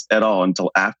this at all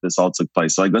until after this all took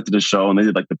place. So I got to the show and they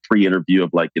did like the pre-interview of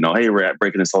like, hey, we're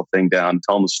breaking this whole thing down,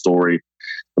 telling the story.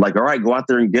 They're like, all right, go out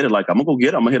there and get it. Like, I'm gonna go get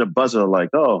it. I'm gonna hit a buzzer. Like,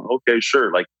 oh, okay,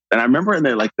 sure. Like, and I remember in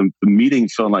there, like the meeting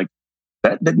feeling like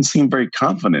that didn't seem very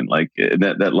confident. Like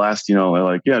that last, they're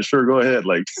like, yeah, sure, go ahead.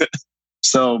 Like,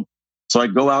 so I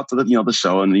go out to the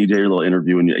show and you do your little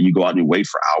interview and you go out and you wait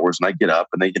for hours and I get up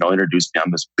and they, introduce me.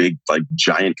 I'm this big, like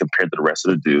giant compared to the rest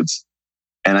of the dudes.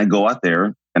 And I go out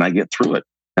there and I get through it.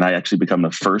 And I actually become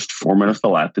the first former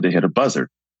NFL athlete to hit a buzzer.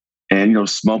 And,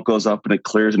 smoke goes up and it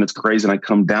clears and it's crazy. And I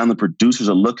come down, the producers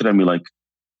are looking at me like,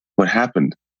 what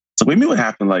happened? So we knew what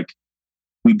happened. Like,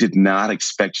 we did not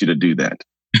expect you to do that.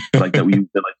 Like that we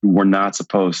were not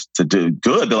supposed to do.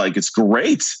 Good. They're like, it's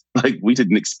great. Like, we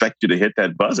didn't expect you to hit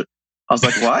that buzzer. I was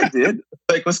like, well, I did.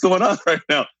 Like, what's going on right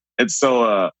now? And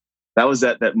so that was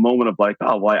that moment of like,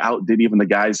 oh, well, I outdid even the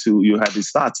guys who you had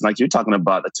these thoughts. And like you're talking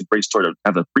about, that's a great story to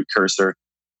have a precursor,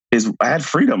 is I had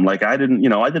freedom. Like I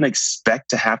didn't expect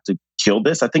to have to kill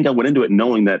this. I think I went into it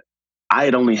knowing that I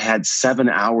had only had 7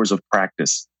 hours of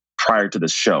practice prior to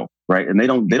this show, right? And they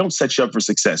don't set you up for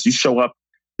success. You show up,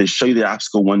 they show you the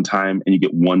obstacle one time and you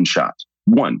get one shot.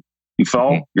 One. You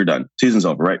fall, you're done. Season's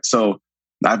over, right? So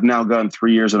I've now gone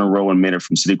 3 years in a row and made it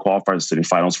from city qualifiers to city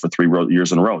finals for 3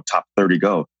 years in a row, top 30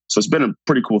 go. So it's been a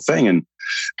pretty cool thing. And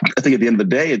I think at the end of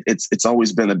the day, it's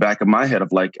always been in the back of my head of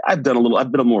like, I've been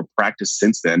a more practice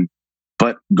since then,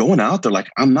 but going out there, like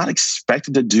I'm not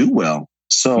expected to do well.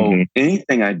 So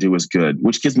anything I do is good,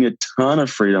 which gives me a ton of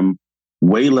freedom,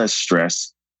 way less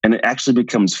stress, and it actually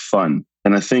becomes fun.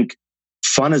 And I think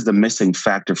fun is the missing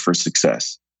factor for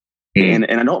success. And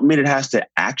I don't mean it has to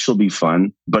actually be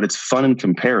fun, but it's fun in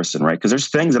comparison, right? Because there's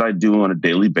things that I do on a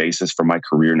daily basis for my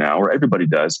career now, or everybody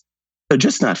does. They're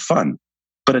just not fun,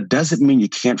 but it doesn't mean you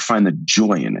can't find the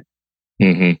joy in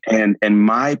it. And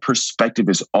my perspective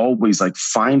is always like,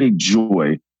 find a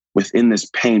joy within this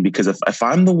pain, because if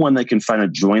I'm the one that can find a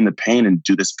joy in the pain and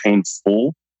do this pain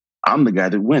full, I'm the guy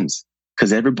that wins.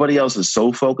 Because everybody else is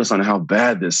so focused on how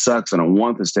bad this sucks and I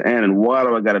want this to end and why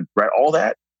do I got to write all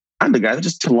that. I'm the guy that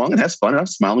just too long and has fun and I'm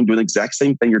smiling, doing the exact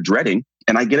same thing you're dreading,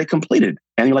 and I get it completed.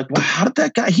 And you're like, well, how did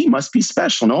that guy? He must be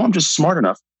special. No, I'm just smart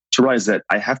enough to realize that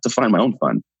I have to find my own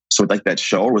fun. So with like that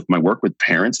show or with my work with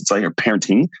parents, it's like, or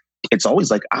parenting, it's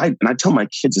always like I tell my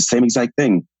kids the same exact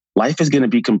thing. Life is going to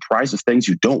be comprised of things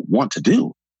you don't want to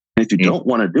do. And if you don't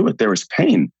want to do it, there is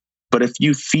pain. But if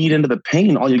you feed into the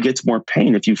pain, all you get is more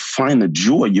pain. If you find the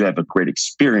joy, you have a great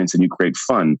experience and you create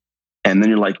fun. And then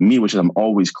you're like me, which is I'm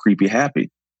always creepy happy.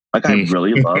 Like I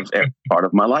really love every part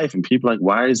of my life. And people are like,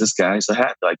 why is this guy so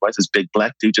happy? Like, why is this big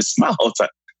black dude just smile all the time?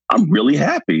 I'm really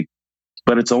happy.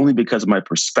 But it's only because of my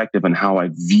perspective and how I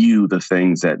view the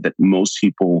things that most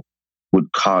people would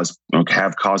cause or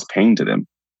have caused pain to them.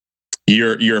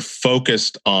 You're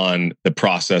focused on the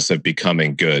process of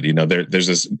becoming good. There's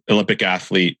this Olympic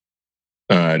athlete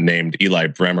named Eli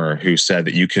Bremer who said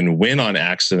that you can win on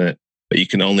accident, but you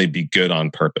can only be good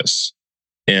on purpose.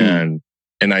 And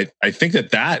I think that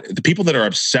the people that are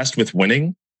obsessed with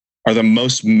winning are the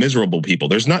most miserable people.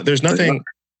 There's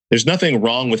nothing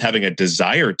wrong with having a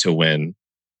desire to win,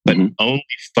 but only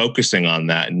focusing on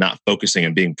that and not focusing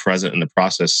and being present in the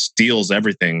process steals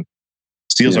everything,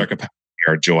 steals our capacity,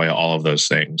 our joy, all of those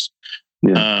things.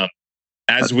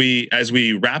 As we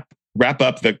wrap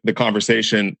up the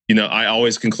conversation, I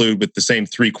always conclude with the same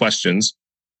 3 questions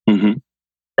from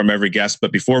every guest.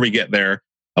 But before we get there,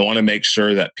 I want to make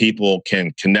sure that people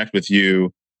can connect with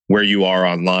you where you are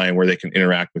online, where they can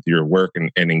interact with your work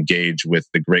and engage with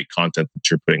the great content that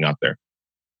you're putting out there.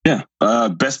 Yeah.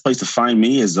 Best place to find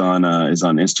me is on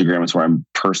Instagram. It's where I'm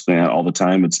personally at all the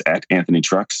time. It's at Anthony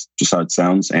Trucks, just how it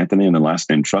sounds, Anthony, and the last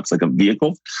name Trucks, like a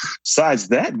vehicle. Besides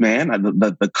that, man,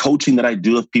 the coaching that I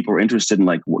do, if people are interested in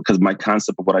because my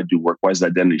concept of what I do work-wise is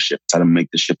identity shift. It's how to make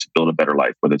the shift to build a better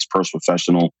life, whether it's personal,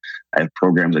 professional. I have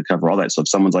programs that cover all that. So if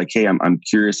someone's like, hey, I'm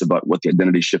curious about what the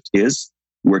identity shift is,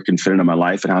 where it can fit into my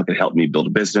life and how it can help me build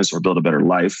a business or build a better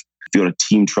life, if you go to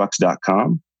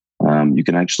teamtrucks.com, you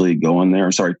can actually go on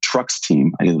there. Sorry, Trucks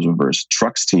Team. I get it reversed.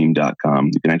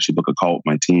 Trucksteam.com. You can actually book a call with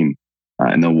my team,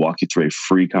 and they'll walk you through a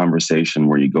free conversation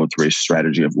where you go through a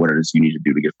strategy of what it is you need to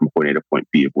do to get from point A to point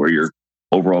B, of where your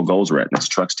overall goals are at. And that's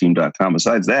trucksteam.com.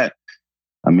 Besides that,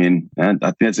 I think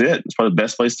that's it. It's probably the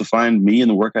best place to find me and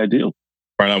the work I do.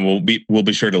 Right on. We'll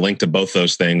be sure to link to both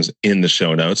those things in the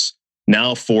show notes.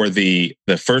 Now for the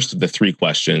first of the three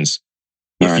questions.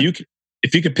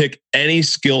 If you could pick any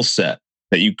skill set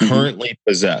that you currently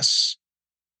possess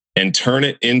and turn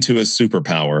it into a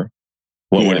superpower,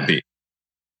 what would it be?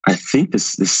 I think the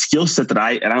skill set that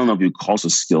I don't know if you call it a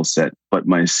skill set, but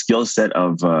my skill set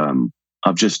of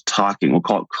just talking, we'll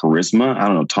call it charisma. I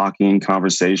don't know, talking,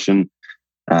 conversation.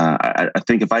 I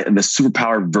think the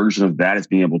superpower version of that is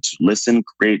being able to listen,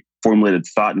 create formulated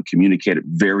thought, and communicate it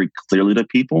very clearly to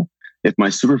people. If my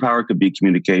superpower could be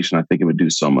communication, I think it would do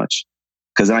so much.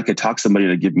 Because then I could talk somebody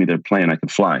to give me their plane. I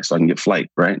could fly, so I can get flight,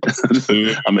 right?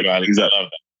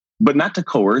 But not to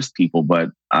coerce people.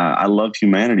 But I love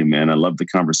humanity, man. I love the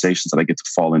conversations that I get to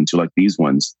fall into, like these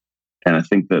ones. And I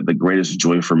think that the greatest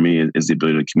joy for me is the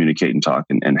ability to communicate and talk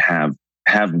and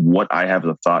have what I have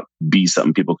as a thought be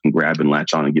something people can grab and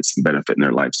latch on and get some benefit in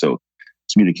their life. So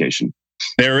communication.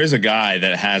 There is a guy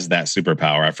that has that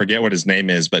superpower. I forget what his name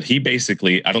is, but he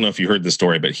basically, I don't know if you heard the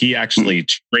story, but he actually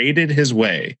traded his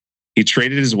way. He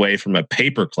traded his way from a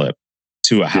paperclip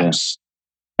to a house.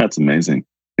 That's amazing.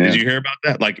 Yeah. Did you hear about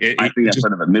that? I think that's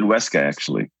sort of a Midwest guy,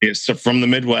 actually. It's from the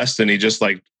Midwest, and he just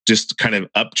kind of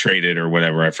up traded or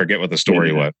whatever. I forget what the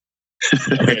story was.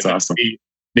 That's awesome.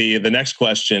 The next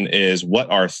question is: what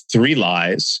are 3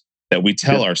 lies that we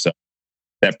tell ourselves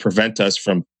that prevent us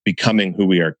from becoming who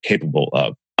we are capable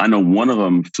of? I know one of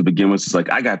them to begin with is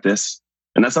I got this,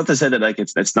 and that's not to say that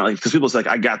it's not because people say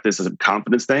I got this as a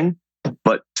confidence thing.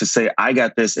 But to say I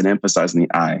got this and emphasizing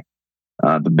the I,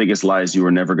 the biggest lie is you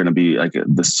are never going to be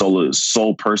the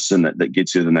sole person that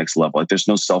gets you to the next level. There's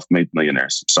no self-made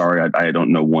millionaires. Sorry, I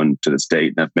don't know one to this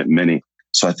date, and I've met many.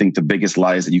 So I think the biggest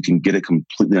lie is that you can get it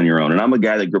completely on your own. And I'm a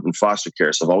guy that grew up in foster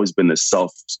care, so I've always been this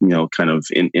kind of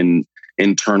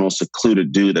internal,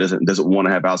 secluded dude that doesn't want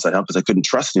to have outside help because I couldn't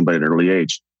trust anybody at an early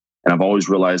age. And I've always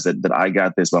realized that I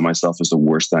got this by myself is the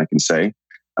worst thing I can say.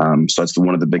 So that's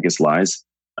one of the biggest lies.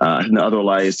 And the other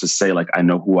lie is to say I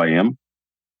know who I am.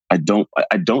 I don't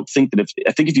think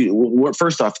that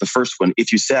first off, the first one,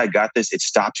 if you say I got this, it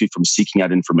stops you from seeking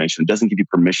out information. It doesn't give you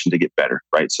permission to get better,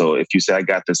 right? So if you say I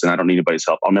got this and I don't need anybody's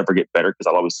help, I'll never get better because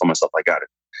I'll always tell myself I got it.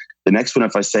 The next one,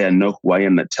 if I say I know who I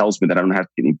am, that tells me that I don't have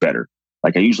to get any better.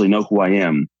 I usually know who I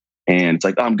am. And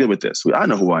it's I'm good with this. I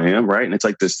know who I am, right? And it's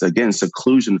this, again,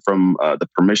 seclusion from the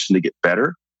permission to get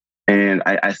better. And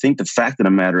I think the fact of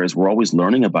the matter is we're always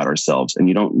learning about ourselves, and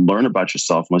you don't learn about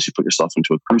yourself unless you put yourself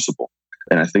into a crucible.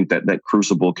 And I think that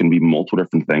crucible can be multiple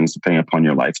different things depending upon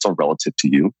your life. It's all relative to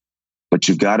you. But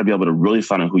you've got to be able to really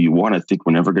find out who you want. I think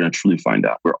we're never going to truly find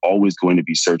out. We're always going to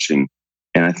be searching.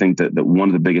 And I think that one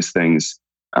of the biggest things,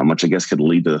 which I guess could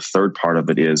lead to the third part of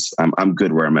it, is I'm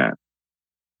good where I'm at.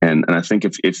 And I think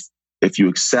if you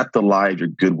accept the lie, you're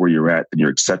good where you're at, then you're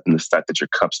accepting the fact that your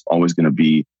cup's always going to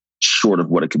be short of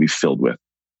what it can be filled with.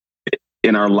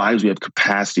 In our lives, we have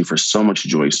capacity for so much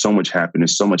joy, so much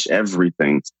happiness, so much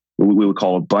everything. We would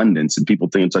call abundance, and people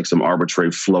think it's some arbitrary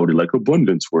floaty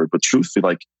abundance word. But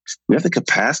truthfully, we have the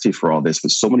capacity for all this.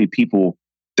 But so many people,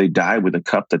 they die with a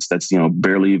cup that's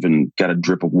barely even got a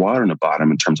drip of water in the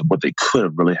bottom in terms of what they could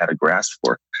have really had a grasp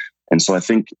for. And so I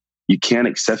think you can't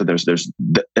accept that there's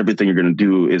everything you're going to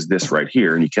do is this right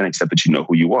here, and you can't accept that you know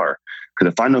who you are.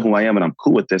 Because if I know who I am and I'm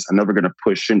cool with this, I'm never going to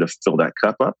push in to fill that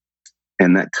cup up.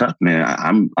 And that cup,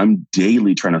 man, I'm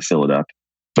daily trying to fill it up.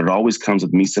 But it always comes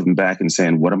with me stepping back and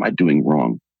saying, what am I doing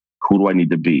wrong? Who do I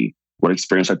need to be? What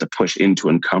experience do I have to push into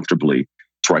uncomfortably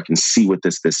so I can see what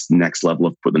this next level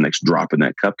of what the next drop in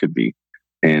that cup could be?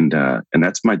 And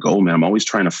that's my goal, man. I'm always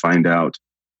trying to find out.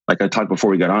 Like I talked before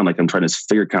we got on, I'm trying this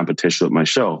figure competition with my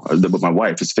show, with my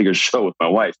wife. It's figure show with my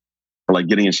wife for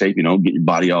getting in shape, get your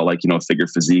body all figure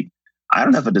physique. I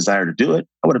don't have a desire to do it.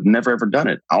 I would have never, ever done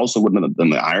it. I also wouldn't have done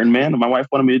the Iron Man that my wife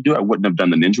wanted me to do. I wouldn't have done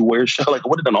the Ninja Warrior show. I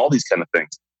would have done all these kind of things.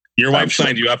 Your wife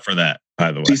signed you up for that,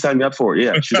 by the way. She signed me up for it.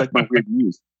 Yeah. She's like my weird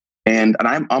muse. And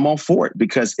I'm all for it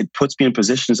because it puts me in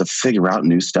positions to figure out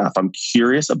new stuff. I'm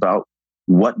curious about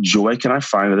what joy can I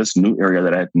find in this new area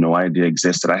that I had no idea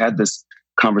existed. I had this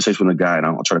conversation with a guy, and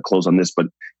I'll try to close on this, but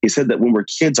he said that when we're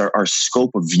kids, our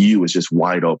scope of view is just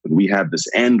wide open. We have this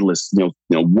endless,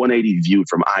 180 view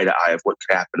from eye to eye of what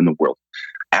could happen in the world.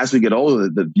 As we get older,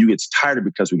 the view gets tighter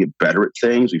because we get better at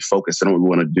things. We focus on what we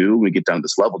want to do. We get down to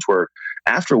this level to where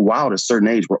after a while, at a certain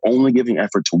age, we're only giving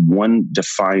effort to one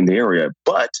defined area,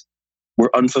 but we're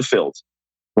unfulfilled.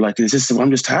 We're like,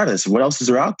 I'm just tired of this. What else is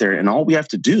there out there? And all we have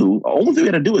to do, the only thing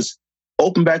we got to do is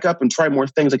open back up and try more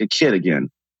things like a kid again.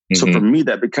 Mm-hmm. So for me,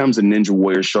 that becomes a Ninja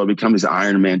Warrior show. It becomes these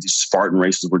Iron Man, these Spartan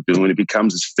races we're doing. It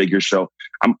becomes this figure show.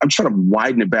 I'm trying to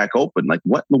widen it back open. Like,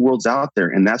 what in the world's out there?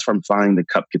 And that's where I'm finding the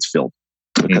cup gets filled.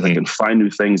 Because I can find new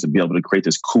things and be able to create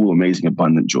this cool, amazing,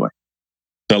 abundant joy.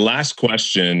 The last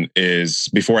question is,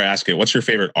 before I ask it, what's your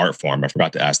favorite art form? I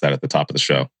forgot to ask that at the top of the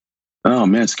show. Oh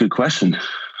man, it's a good question.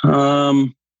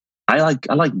 I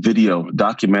like video,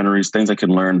 documentaries, things I can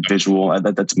learn, visual.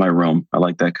 That's my realm. I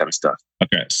like that kind of stuff.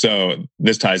 Okay, so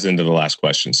this ties into the last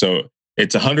question. So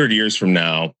it's 100 years from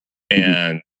now,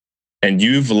 and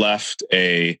you've left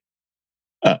a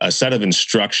set of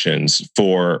instructions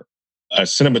for a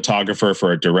cinematographer,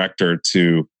 for a director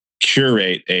to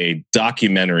curate a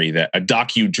docudrama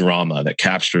that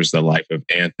captures the life of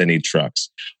Anthony Trucks.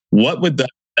 What would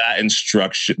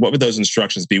what would those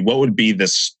instructions be? What would be the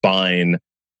spine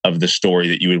of the story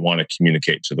that you would want to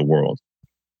communicate to the world?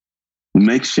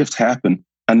 Make shift happen.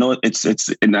 I know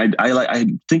and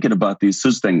I'm thinking about this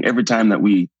thing every time that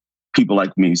people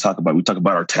like me talk about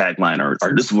our tagline or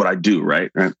this is what I do, right?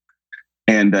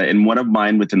 And one of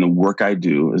mine within the work I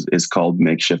do is called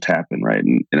Make Shift Happen, right?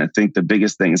 And I think the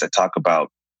biggest thing is I talk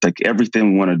about like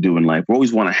everything we want to do in life. We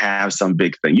always want to have some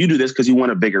big thing. You do this because you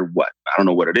want a bigger what? I don't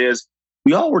know what it is.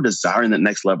 We all were desiring that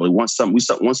next level. We want something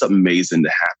amazing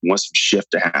to happen. We want some shift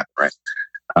to happen, right?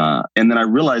 And then I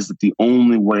realized that the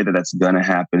only way that that's going to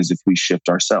happen is if we shift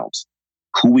ourselves.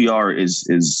 Who we are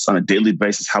is on a daily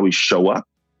basis, how we show up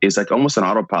is like almost an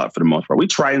autopilot for the most part. We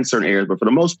try in certain areas, but for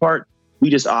the most part,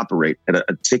 we just operate at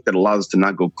a tick that allows us to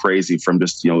not go crazy from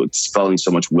just, expelling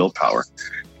so much willpower.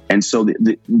 And so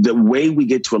the way we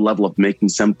get to a level of making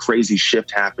some crazy shift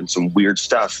happen, some weird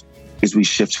stuff, is we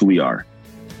shift who we are.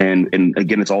 And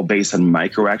again, it's all based on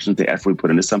micro actions, the effort we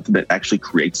put into something that actually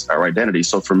creates our identity.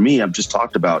 So for me, I've just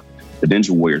talked about the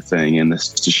Ninja Warrior thing and the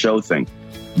show thing.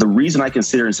 The reason I can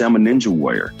sit here and say I'm a Ninja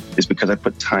Warrior is because I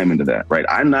put time into that, right?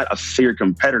 I'm not a fair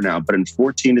competitor now, but in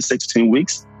 14 to 16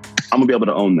 weeks, I'm going to be able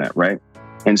to own that, right?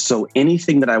 And so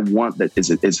anything that I want that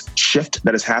is shift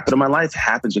that has happened in my life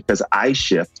happens because I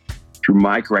shift through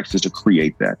my corrections to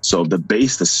create that. So the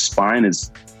spine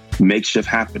is make shift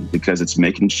happen because it's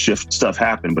making shift stuff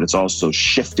happen, but it's also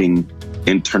shifting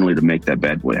internally to make that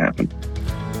bad boy happen.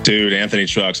 Dude, Anthony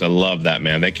Trucks, I love that,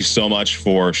 man. Thank you so much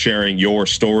for sharing your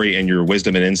story and your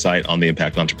wisdom and insight on the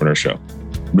Impact Entrepreneur Show.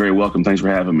 Very welcome. Thanks for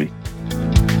having me.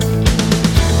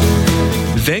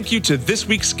 Thank you to this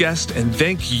week's guest, and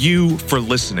thank you for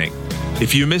listening.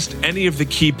 If you missed any of the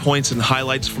key points and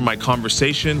highlights from my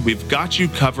conversation, we've got you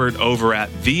covered over at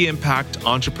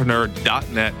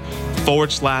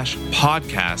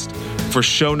theimpactentrepreneur.net/podcast for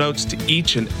show notes to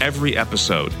each and every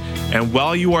episode. And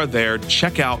while you are there,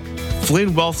 check out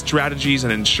Flynn Wealth Strategies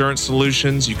and Insurance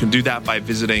Solutions. You can do that by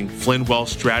visiting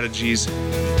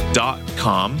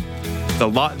flynnwealthstrategies.com. The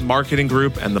Lawton Marketing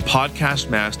Group and the Podcast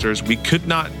Masters. We could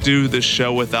not do this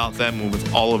show without them and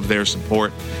with all of their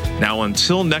support. Now,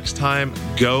 until next time,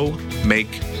 go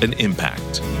make an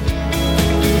impact.